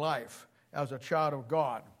through in life as a child of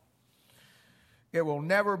God, it will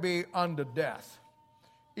never be unto death,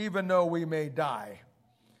 even though we may die.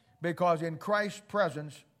 Because in Christ's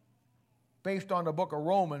presence, based on the book of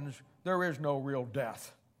Romans, there is no real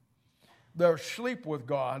death. There's sleep with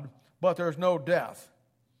God, but there's no death.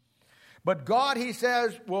 But God, he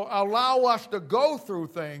says, will allow us to go through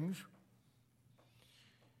things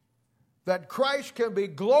that Christ can be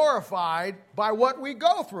glorified by what we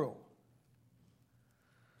go through.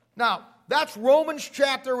 Now, that's Romans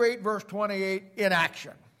chapter 8, verse 28 in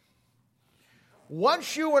action.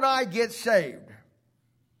 Once you and I get saved,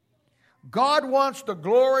 God wants the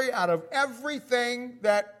glory out of everything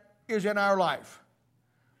that is in our life,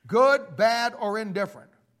 good, bad, or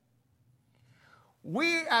indifferent.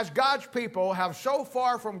 We, as God's people, have so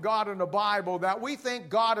far from God in the Bible that we think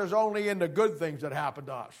God is only in the good things that happen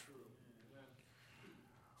to us.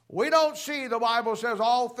 We don't see, the Bible says,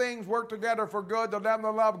 all things work together for good to them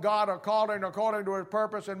that love God are called according to his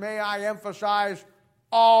purpose, and may I emphasize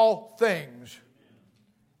all things,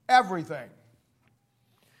 everything,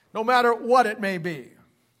 no matter what it may be.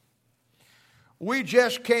 We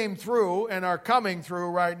just came through and are coming through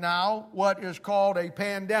right now what is called a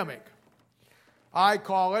pandemic. I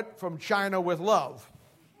call it From China with Love.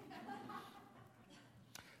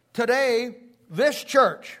 Today, this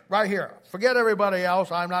church right here, forget everybody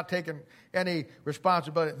else, I'm not taking any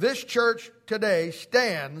responsibility. This church today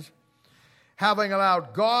stands having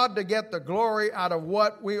allowed God to get the glory out of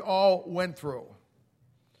what we all went through.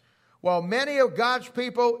 While many of God's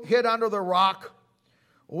people hid under the rock,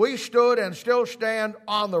 we stood and still stand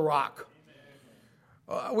on the rock.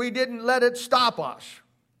 We didn't let it stop us.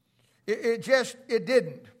 It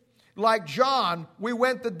didn't. Like John, we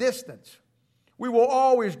went the distance. We will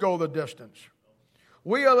always go the distance.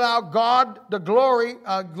 We allow God to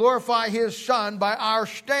glorify his Son by our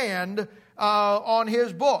stand on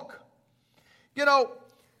his book. You know,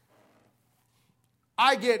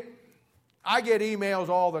 I get emails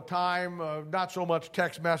all the time, not so much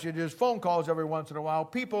text messages, phone calls every once in a while,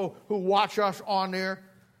 people who watch us on there,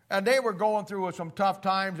 and they were going through some tough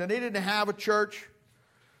times, and they didn't have a church.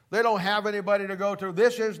 They don't have anybody to go to.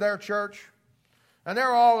 This is their church. And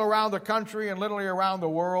they're all around the country and literally around the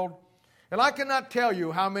world. And I cannot tell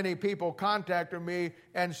you how many people contacted me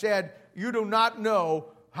and said, you do not know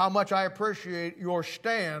how much I appreciate your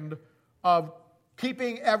stand of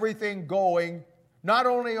keeping everything going, not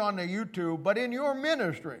only on the YouTube, but in your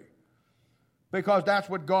ministry. Because that's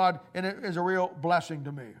what God, and it is a real blessing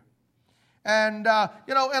to me. And,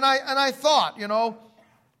 I thought,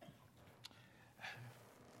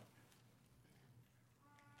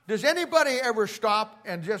 does anybody ever stop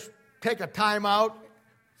and just take a time out?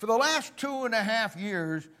 For the last 2.5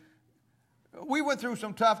 years, we went through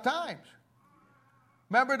some tough times.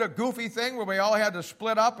 Remember the goofy thing where we all had to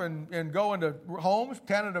split up and go into homes,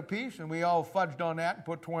 10 at a piece, and we all fudged on that and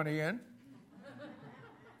put 20 in?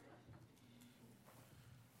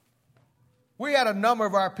 We had a number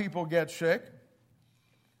of our people get sick.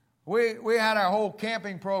 We had our whole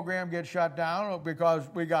camping program get shut down because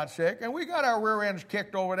we got sick, and we got our rear ends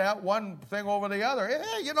kicked over that, one thing over the other.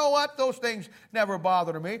 Hey, you know what? Those things never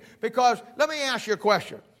bothered me because, let me ask you a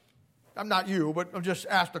question. I'm not you, but I'm just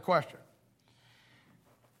asked a question.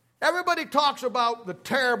 Everybody talks about the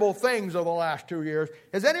terrible things of the last 2 years.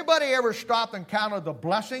 Has anybody ever stopped and counted the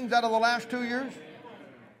blessings out of the last 2 years?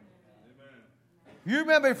 You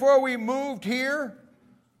remember before we moved here,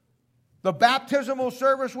 the baptismal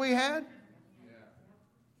service we had?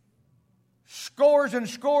 Scores and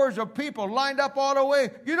scores of people lined up all the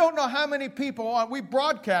way. You don't know how many people, we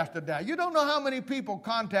broadcasted that. You don't know how many people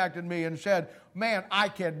contacted me and said, man, I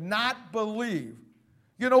cannot believe.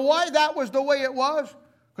 You know why that was the way it was?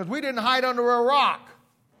 Because we didn't hide under a rock.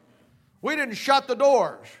 We didn't shut the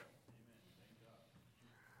doors.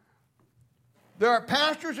 There are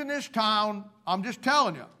pastors in this town, I'm just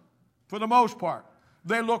telling you, for the most part,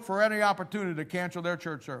 they look for any opportunity to cancel their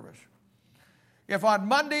church service. If on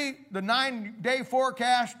Monday the 9-day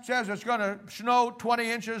forecast says it's going to snow 20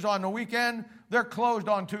 inches on the weekend, they're closed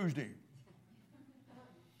on Tuesday.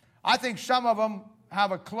 I think some of them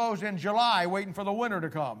have a close in July waiting for the winter to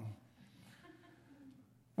come.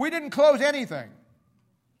 We didn't close anything.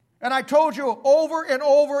 And I told you over and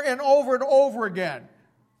over and over and over again,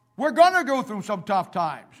 we're going to go through some tough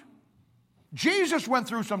times. Jesus went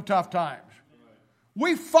through some tough times.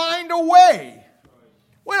 We find a way.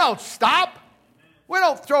 We don't stop. We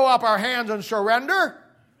don't throw up our hands and surrender.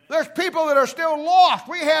 There's people that are still lost.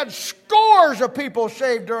 We had scores of people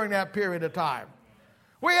saved during that period of time.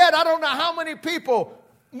 We had, I don't know how many people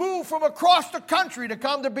move from across the country to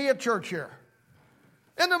come to be at church here.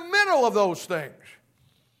 In the middle of those things.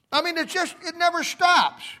 I mean, it never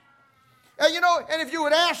stops. And and if you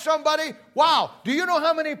would ask somebody, wow, do you know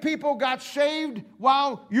how many people got saved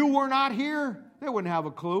while you were not here? They wouldn't have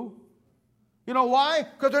a clue. You know why?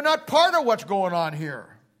 Because they're not part of what's going on here.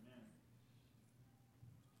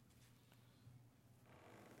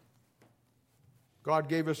 God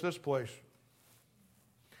gave us this place.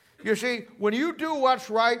 You see, when you do what's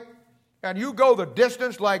right and you go the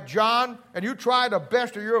distance like John and you try the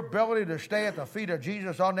best of your ability to stay at the feet of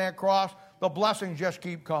Jesus on that cross, the blessings just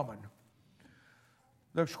keep coming.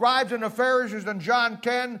 The scribes and the Pharisees in John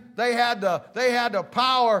 10, they had the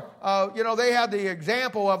power, they had the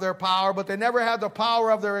example of their power, but they never had the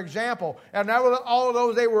power of their example. And all of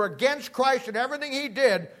those, they were against Christ and everything He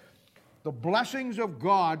did. The blessings of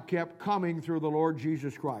God kept coming through the Lord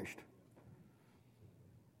Jesus Christ.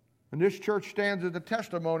 And this church stands as a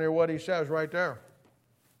testimony of what He says right there.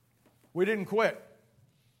 We didn't quit.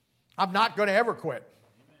 I'm not going to ever quit.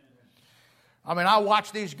 I mean, I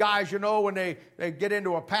watch these guys, when they get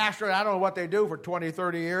into a pastorate. I don't know what they do for 20,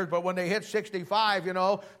 30 years, but when they hit 65,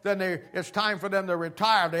 then it's time for them to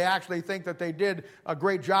retire. They actually think that they did a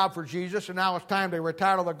great job for Jesus, and now it's time to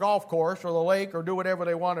retire to the golf course or the lake or do whatever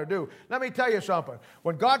they want to do. Let me tell you something.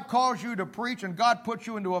 When God calls you to preach and God puts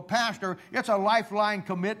you into a pastor, it's a lifeline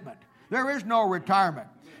commitment. There is no retirement.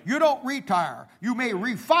 You don't retire. You may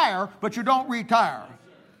refire, but you don't retire.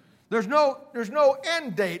 There's no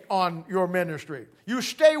end date on your ministry. You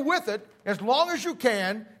stay with it as long as you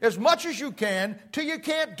can, as much as you can, till you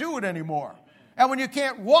can't do it anymore. And when you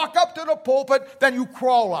can't walk up to the pulpit, then you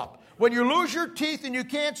crawl up. When you lose your teeth and you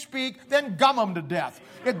can't speak, then gum them to death.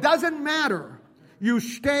 It doesn't matter. You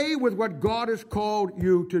stay with what God has called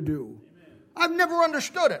you to do. I've never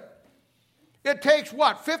understood it. It takes,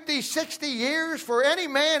 50, 60 years for any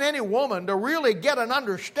man, any woman to really get an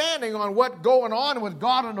understanding on what's going on with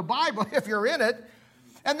God in the Bible, if you're in it.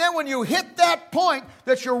 And then when you hit that point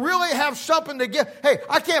that you really have something to give, hey,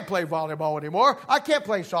 I can't play volleyball anymore. I can't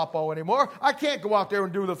play softball anymore. I can't go out there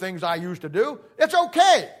and do the things I used to do. It's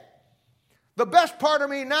okay. The best part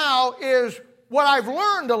of me now is what I've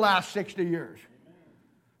learned the last 60 years.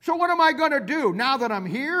 So what am I going to do now that I'm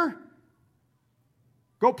here?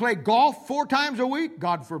 Go play golf 4 times a week?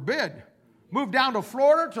 God forbid. Move down to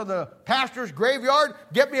Florida to the pastor's graveyard?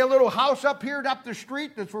 Get me a little house up here up the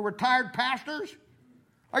street that's for retired pastors?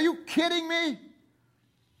 Are you kidding me?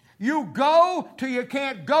 You go till you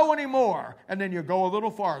can't go anymore, and then you go a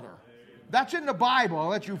little farther. That's in the Bible. I'll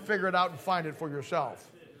let you figure it out and find it for yourself.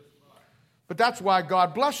 But that's why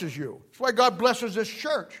God blesses you. That's why God blesses this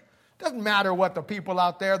church. It doesn't matter what the people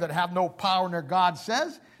out there that have no power in their God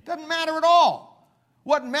says. It doesn't matter at all.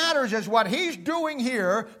 What matters is what He's doing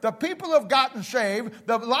here. The people have gotten saved.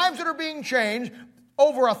 The lives that are being changed.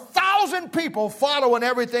 Over 1,000 people following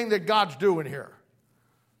everything that God's doing here.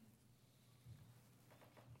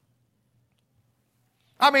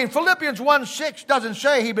 I mean, Philippians 1:6 doesn't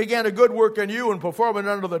say He began a good work in you and perform it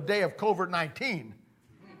until the day of COVID-19.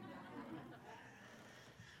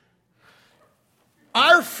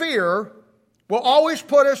 Our fear will always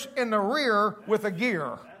put us in the rear with a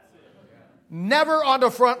gear. Never on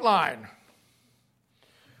the front line.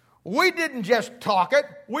 We didn't just talk it,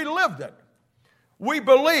 we lived it. We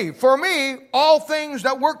believe. For me, all things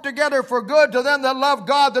that work together for good to them that love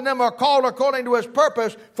God, to them are called according to His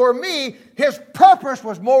purpose. For me, His purpose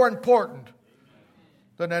was more important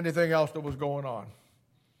than anything else that was going on.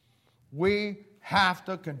 We have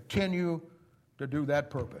to continue to do that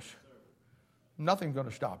purpose. Nothing's going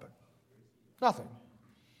to stop it. Nothing.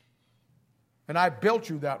 And I built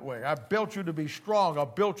you that way. I built you to be strong. I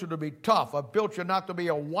built you to be tough. I built you not to be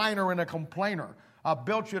a whiner and a complainer. I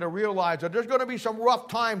built you to realize that there's going to be some rough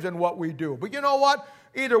times in what we do. But you know what?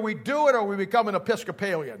 Either we do it or we become an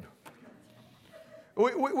Episcopalian.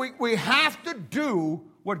 We have to do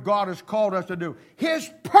what God has called us to do. His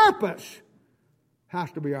purpose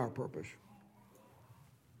has to be our purpose.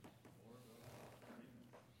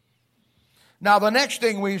 Now, the next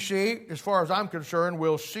thing we see, as far as I'm concerned,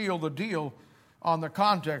 will seal the deal on the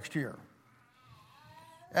context here.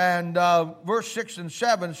 And verse 6 and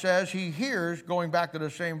 7 says, He hears, going back to the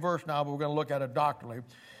same verse now, but we're going to look at it doctrinally.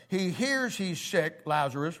 He hears he's sick,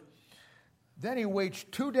 Lazarus. Then he waits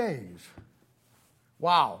 2 days.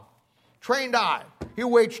 Wow. Trained eye. He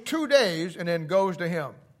waits 2 days and then goes to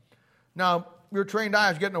him. Now, your trained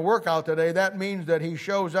eye is getting a workout today. That means that he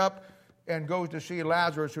shows up and goes to see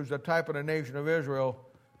Lazarus, who's the type of the nation of Israel,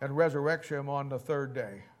 and resurrects him on the third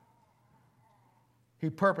day. He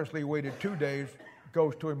purposely waited 2 days,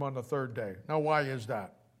 goes to him on the third day. Now, why is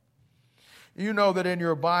that? You know that in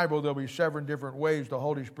your Bible there'll be 7 different ways the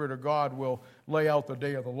Holy Spirit of God will lay out the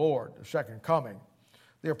day of the Lord, the second coming,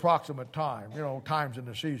 the approximate time, times and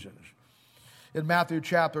the seasons. In Matthew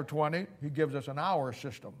chapter 20, he gives us an hour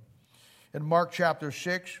system. In Mark chapter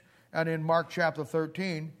 6 and in Mark chapter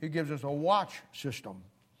 13, he gives us a watch system.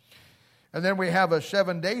 And then we have a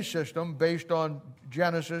 7-day system based on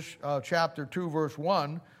Genesis chapter 2, verse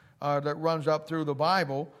 1, that runs up through the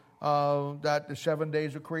Bible, that the 7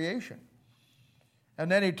 days of creation. And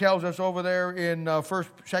then he tells us over there in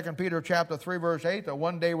 2 Peter chapter 3, verse 8, that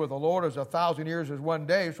 1 day with the Lord is 1,000 years is 1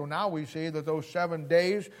 day. So now we see that those 7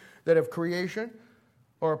 days that of creation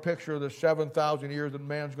are a picture of the 7,000 years that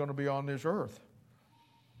man's going to be on this earth.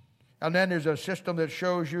 And then there's a system that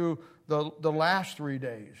shows you the last 3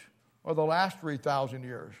 days, or the last 3,000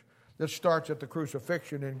 years, that starts at the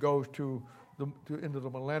crucifixion and goes into the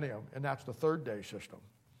millennium, and that's the third day system.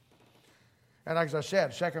 And as I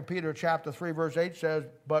said, 2 Peter chapter 3, verse 8 says,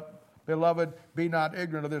 "But, beloved, be not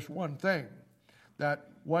ignorant of this one thing,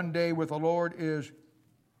 that 1 day with the Lord is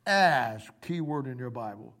as," key word in your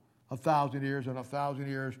Bible, 1,000 years, and 1,000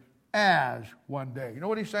 years as 1 day. You know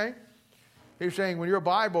what he's saying? He's saying when your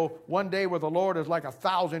Bible, 1 day with the Lord is like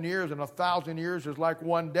 1,000 years, and 1,000 years is like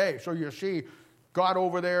 1 day. So you see, God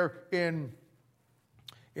over there in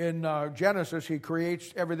Genesis, he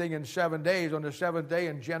creates everything in 7 days. On the 7th day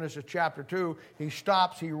in Genesis chapter 2, he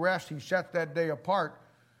stops, he rests, he sets that day apart,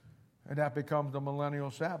 and that becomes the millennial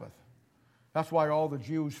Sabbath. That's why all the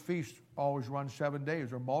Jews' feasts always run 7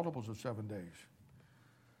 days, or multiples of 7 days.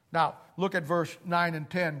 Now, look at verse 9 and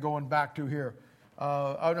 10 going back to here.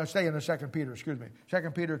 Stay in the 2 Peter,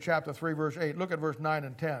 2 Peter chapter 3, verse 8. Look at verse 9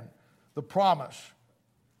 and 10. The promise.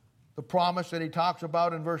 The promise that he talks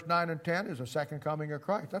about in verse 9 and 10 is the second coming of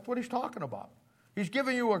Christ. That's what he's talking about. He's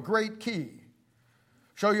giving you a great key.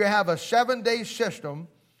 So you have a 7-day system,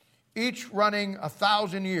 each running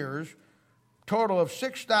 1,000 years, total of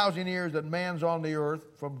 6,000 years that man's on the earth,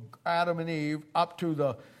 from Adam and Eve up to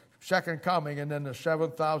the second coming, and then the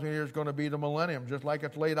 7,000 years is going to be the millennium, just like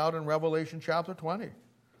it's laid out in Revelation chapter 20.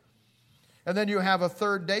 And then you have a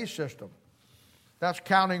third day system. That's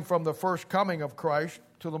counting from the first coming of Christ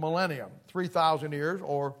to the millennium, 3,000 years,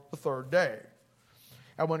 or the third day.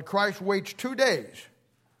 And when Christ waits 2 days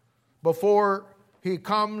before he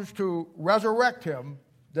comes to resurrect him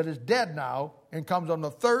that is dead now, and comes on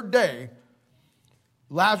the third day,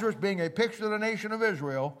 Lazarus being a picture of the nation of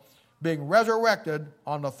Israel, being resurrected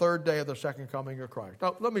on the third day of the second coming of Christ.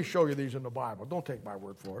 Now, let me show you these in the Bible. Don't take my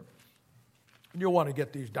word for it. You'll want to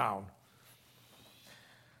get these down.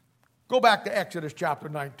 Go back to Exodus chapter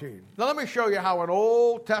 19. Now, let me show you how an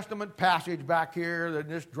Old Testament passage back here, in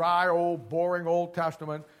this dry, old, boring Old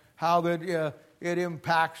Testament, how that it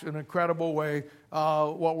impacts in an incredible way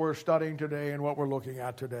what we're studying today and what we're looking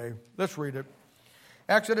at today. Let's read it.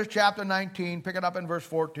 Exodus chapter 19, pick it up in verse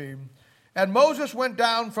 14. "And Moses went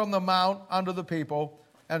down from the mount unto the people,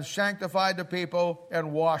 and sanctified the people,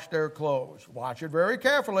 and washed their clothes." Watch it very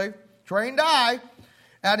carefully. Trained eye.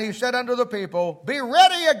 "And he said unto the people, Be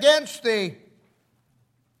ready against the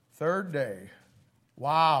third day."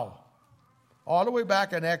 Wow. All the way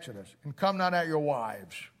back in Exodus. "And come not at your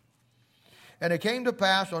wives. And it came to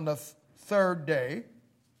pass on the third day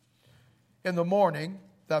in the morning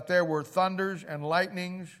that there were thunders and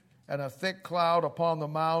lightnings and a thick cloud upon the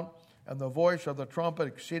mount, and the voice of the trumpet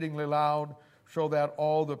exceedingly loud, so that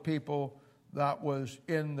all the people that was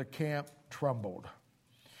in the camp trembled.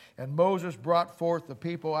 And Moses brought forth the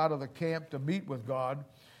people out of the camp to meet with God,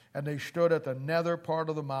 and they stood at the nether part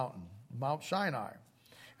of the mountain, Mount Sinai.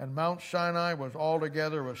 And Mount Sinai was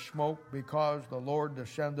altogether a smoke, because the Lord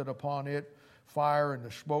descended upon it, fire, and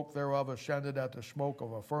the smoke thereof ascended at the smoke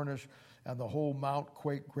of a furnace, and the whole mount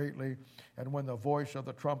quaked greatly. And when the voice of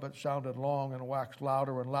the trumpet sounded long and waxed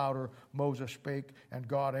louder and louder, Moses spake, and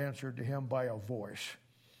God answered to him by a voice.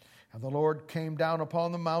 And the Lord came down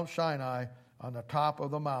upon the Mount Sinai on the top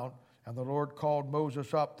of the mount, and the Lord called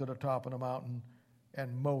Moses up to the top of the mountain,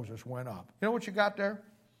 and Moses went up. You know what you got there?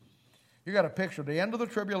 You got a picture of the end of the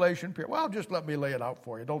tribulation period. Well, just let me lay it out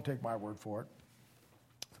for you. Don't take my word for it.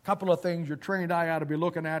 A couple of things your trained eye ought to be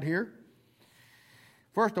looking at here.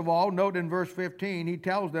 First of all, note in verse 15, he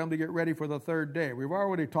tells them to get ready for the third day. We've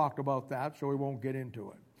already talked about that, so we won't get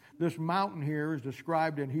into it. This mountain here is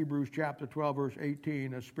described in Hebrews chapter 12, verse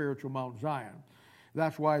 18 as spiritual Mount Zion.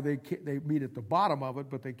 That's why they meet at the bottom of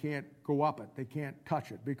it, but they can't go up it. They can't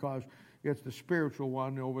touch it because it's the spiritual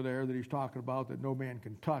one over there that he's talking about that no man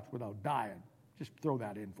can touch without dying. Just throw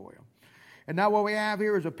that in for you. And now what we have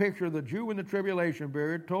here is a picture of the Jew in the tribulation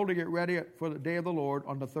period told to get ready for the day of the Lord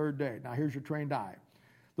on the third day. Now here's your trained eye.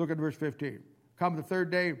 Look at verse 15. Come the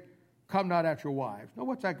third day, come not at your wives. Now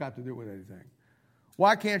what's that got to do with anything?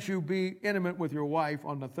 Why can't you be intimate with your wife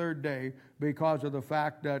on the third day because of the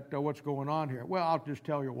fact that what's going on here? Well, I'll just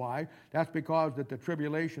tell you why. That's because that the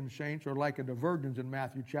tribulation saints are like the virgins in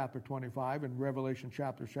Matthew chapter 25 and Revelation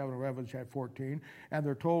chapter 7 and Revelation chapter 14. And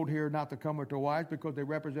they're told here not to come with their wives because they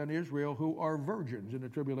represent Israel who are virgins in the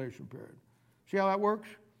tribulation period. See how that works?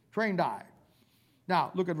 Trained eye.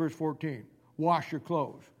 Now, look at verse 14. Wash your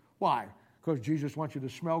clothes. Why? Because Jesus wants you to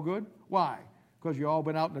smell good? Why? Because you've all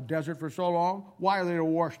been out in the desert for so long? Why are they to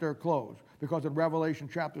wash their clothes? Because in Revelation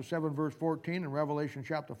chapter 7, verse 14, and Revelation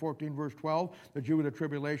chapter 14, verse 12, the Jew of the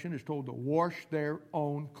tribulation is told to wash their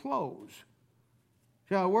own clothes.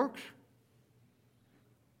 See how it works?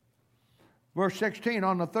 Verse 16,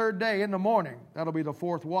 on the third day in the morning, that'll be the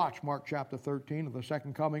fourth watch, Mark chapter 13, of the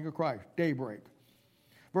second coming of Christ, daybreak.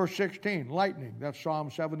 Verse 16, lightning, that's Psalm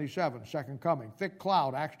 77, second coming. Thick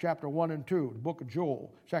cloud, Acts chapter 1 and 2, the book of Joel,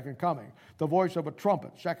 second coming. The voice of a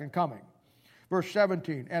trumpet, second coming. Verse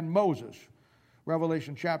 17, and Moses,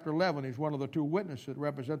 Revelation chapter 11, he's one of the two witnesses that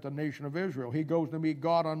represent the nation of Israel. He goes to meet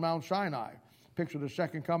God on Mount Sinai, picture the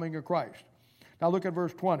second coming of Christ. Now look at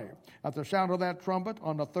verse 20. At the sound of that trumpet,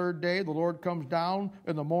 on the third day, the Lord comes down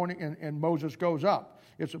in the morning and Moses goes up.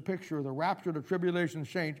 It's a picture of the rapture of the tribulation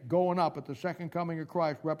saints going up at the second coming of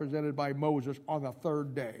Christ, represented by Moses on the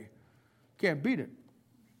third day. Can't beat it.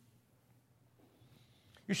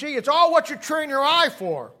 You see, it's all what you train your eye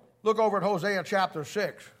for. Look over at Hosea chapter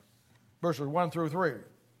 6, verses 1 through 3.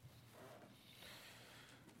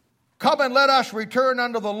 Come and let us return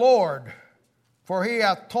unto the Lord, for he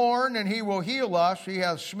hath torn and he will heal us. He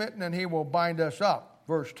hath smitten and he will bind us up.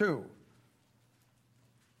 Verse 2.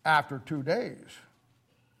 After 2 days,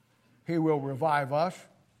 he will revive us.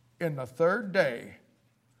 In the third day,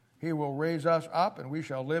 he will raise us up, and we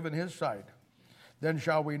shall live in his sight. Then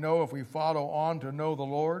shall we know if we follow on to know the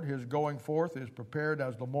Lord. His going forth is prepared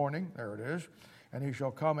as the morning. There it is. And he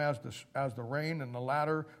shall come as the rain, and the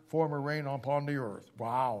latter former rain upon the earth.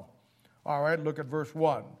 Wow. All right, look at verse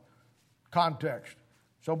 1. Context.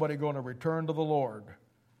 Somebody going to return to the Lord.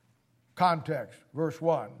 Context. Verse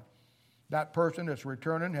 1. That person that's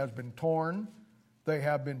returning has been torn. They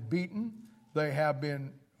have been beaten. They have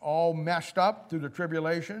been all messed up through the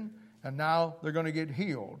tribulation. And now they're going to get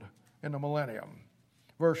healed in the millennium.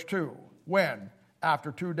 Verse 2. When?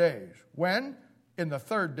 After 2 days. When? In the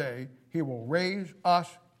third day, he will raise us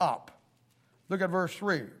up. Look at verse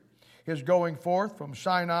 3. His going forth from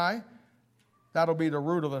Sinai. That'll be the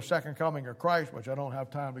root of the second coming of Christ, which I don't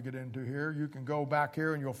have time to get into here. You can go back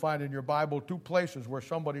here and you'll find in your Bible 2 places where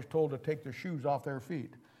somebody's told to take their shoes off their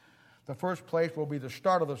feet. The first place will be the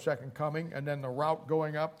start of the second coming, and then the route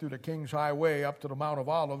going up through the King's Highway up to the Mount of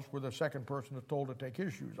Olives, where the second person is told to take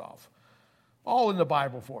his shoes off. All in the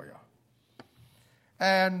Bible for you.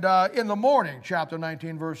 And in the morning, chapter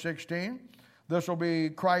 19, verse 16, this will be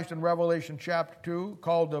Christ in Revelation chapter 2,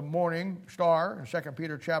 called the morning star. In 2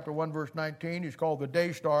 Peter chapter 1, verse 19, he's called the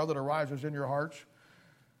day star that arises in your hearts.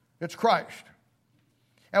 It's Christ.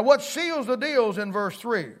 And what seals the deals in verse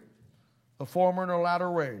 3? The former and the latter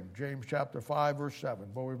rain. James chapter 5, verse 7.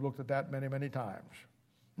 Well, we've looked at that many, many times.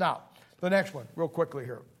 Now, the next one, real quickly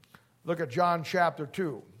here. Look at John chapter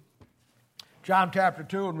 2. John chapter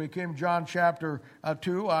 2, when we came to John chapter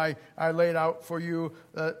 2, I laid out for you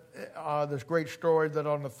this great story that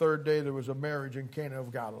on the third day there was a marriage in Cana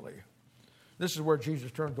of Galilee. This is where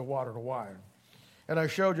Jesus turned the water to wine. And I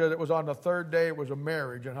showed you that it was on the third day it was a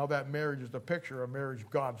marriage, and how that marriage is the picture of marriage of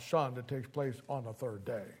God's Son that takes place on the third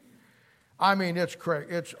day. I mean,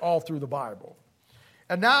 it's all through the Bible.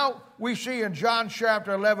 And now we see in John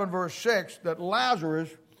chapter 11, verse 6, that Lazarus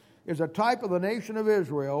is a type of the nation of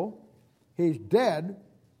Israel. He's dead.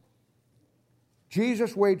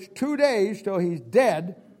 Jesus waits 2 days till he's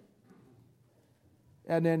dead.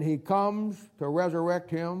 And then he comes to resurrect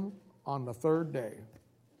him on the third day.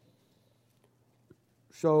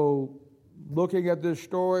 So, looking at this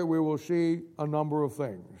story, we will see a number of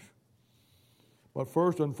things. But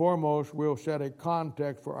first and foremost, we'll set a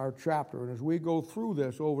context for our chapter. And as we go through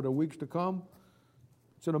this over the weeks to come,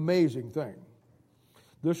 it's an amazing thing.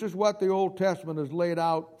 This is what the Old Testament has laid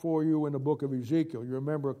out for you in the book of Ezekiel. You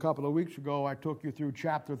remember a couple of weeks ago, I took you through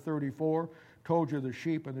chapter 34, told you the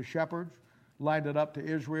sheep and the shepherds. lined it up to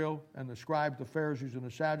Israel and the scribes, the Pharisees, and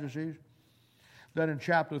the Sadducees. Then in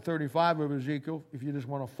chapter 35 of Ezekiel, if you just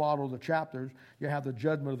want to follow the chapters, you have the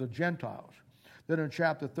judgment of the Gentiles. Then in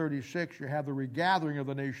chapter 36, you have the regathering of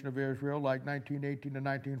the nation of Israel, like 1918 to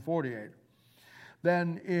 1948.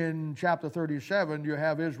 Then in chapter 37, you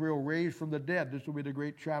have Israel raised from the dead. This will be the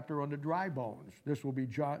great chapter on the dry bones. This will be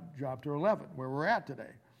chapter 11, where we're at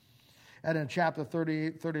today. And in chapter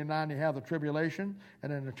 38, 39, you have the tribulation.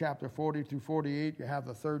 And then in chapter 40 through 48, you have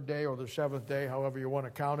the third day or the seventh day, however you want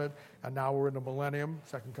to count it. And now we're in the millennium,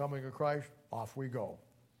 second coming of Christ. Off we go.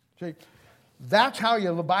 See, that's how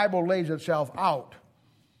the Bible lays itself out.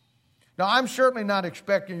 Now, I'm certainly not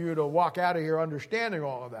expecting you to walk out of here understanding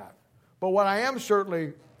all of that. But what I am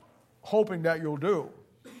certainly hoping that you'll do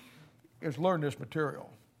is learn this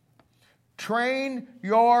material. Train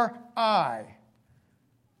your eye.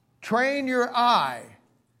 Train your eye.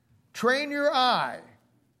 Train your eye.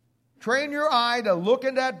 Train your eye to look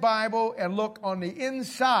in that Bible and look on the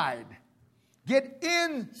inside. Get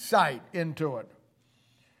insight into it.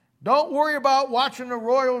 Don't worry about watching the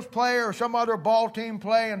Royals play or some other ball team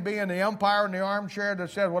play and being the umpire in the armchair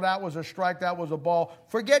that said, well, that was a strike, that was a ball.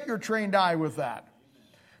 Forget your trained eye with that.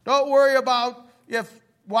 Don't worry about if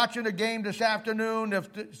watching a game this afternoon,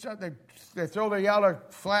 if they throw the yellow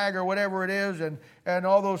flag or whatever it is and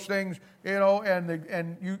all those things, and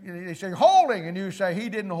they say holding, and you say he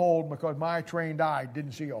didn't hold because my trained eye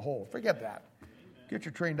didn't see a hold. Forget that. Get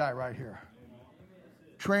your trained eye right here.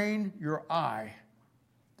 Train your eye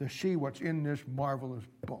to see what's in this marvelous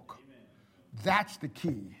book. That's the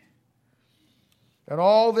key. And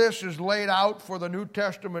all this is laid out for the New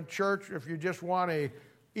Testament church if you just want an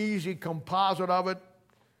easy composite of it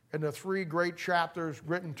in the three great chapters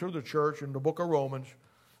written to the church in the book of Romans.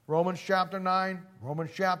 Romans chapter 9, Romans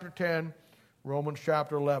chapter 10, Romans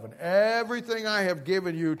chapter 11. Everything I have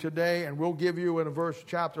given you today and will give you in verse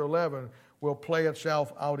chapter 11 will play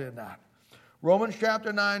itself out in that. Romans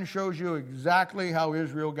chapter 9 shows you exactly how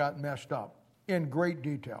Israel got messed up in great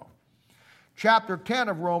detail. Chapter 10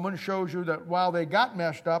 of Romans shows you that while they got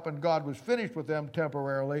messed up and God was finished with them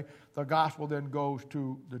temporarily, the gospel then goes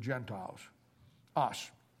to the Gentiles,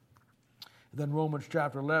 us. Then Romans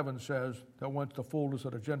chapter 11 says that once the fullness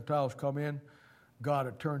of the Gentiles come in,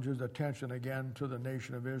 God turns his attention again to the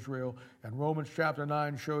nation of Israel. And Romans chapter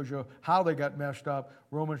 9 shows you how they got messed up.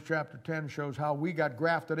 Romans chapter 10 shows how we got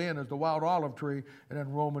grafted in as the wild olive tree. And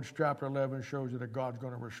then Romans chapter 11 shows you that God's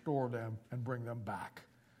going to restore them and bring them back.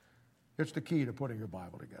 It's the key to putting your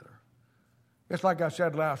Bible together. It's like I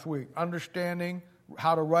said last week, understanding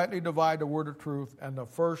how to rightly divide the word of truth, and the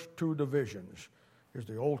first two divisions is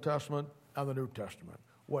the Old Testament and the New Testament.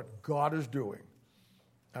 What God is doing.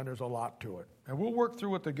 And there's a lot to it. And we'll work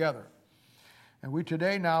through it together. And we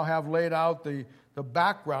today now have laid out the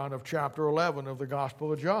background of chapter 11 of the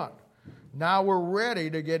Gospel of John. Now we're ready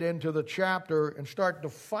to get into the chapter and start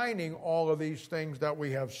defining all of these things that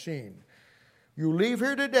we have seen. You leave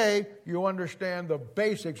here today, you understand the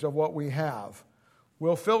basics of what we have.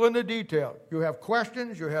 We'll fill in the detail. You have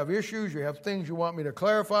questions, you have issues, you have things you want me to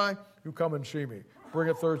clarify, you come and see me. Bring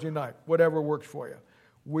it Thursday night, whatever works for you.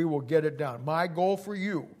 We will get it done. My goal for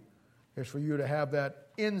you is for you to have that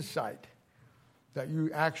insight, that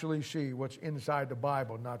you actually see what's inside the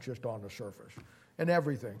Bible, not just on the surface. And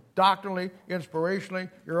everything. Doctrinally, inspirationally,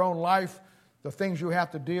 your own life, the things you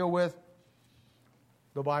have to deal with,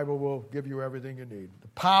 the Bible will give you everything you need. The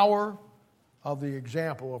power of the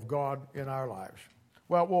example of God in our lives.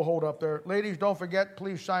 Well, we'll hold up there. Ladies, don't forget,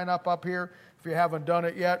 please sign up here if you haven't done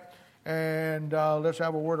it yet. And let's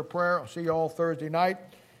have a word of prayer. I'll see you all Thursday night.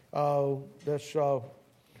 Let's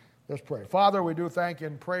pray. Father, we do thank you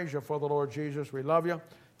and praise you for the Lord Jesus. We love you.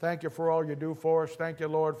 Thank you for all you do for us. Thank you,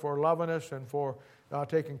 Lord, for loving us and for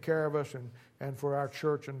taking care of us and for our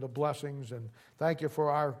church and the blessings. And thank you for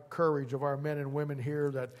our courage of our men and women here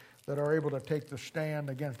that are able to take the stand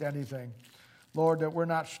against anything. Lord, that we're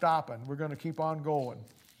not stopping. We're going to keep on going.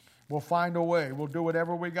 We'll find a way. We'll do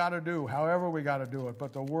whatever we got to do, however we got to do it.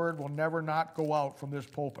 But the word will never not go out from this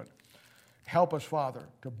pulpit. Help us, Father,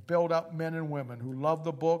 to build up men and women who love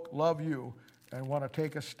the book, love you, and want to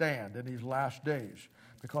take a stand in these last days.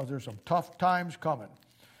 Because there's some tough times coming.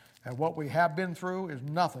 And what we have been through is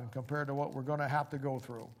nothing compared to what we're going to have to go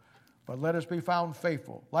through. But let us be found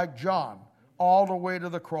faithful, like John, all the way to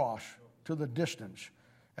the cross, to the distance,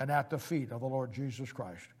 and at the feet of the Lord Jesus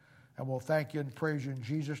Christ. And we'll thank you and praise you in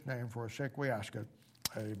Jesus' name. For his sake we ask it.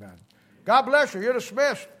 Amen. God bless you. You're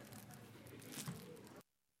dismissed.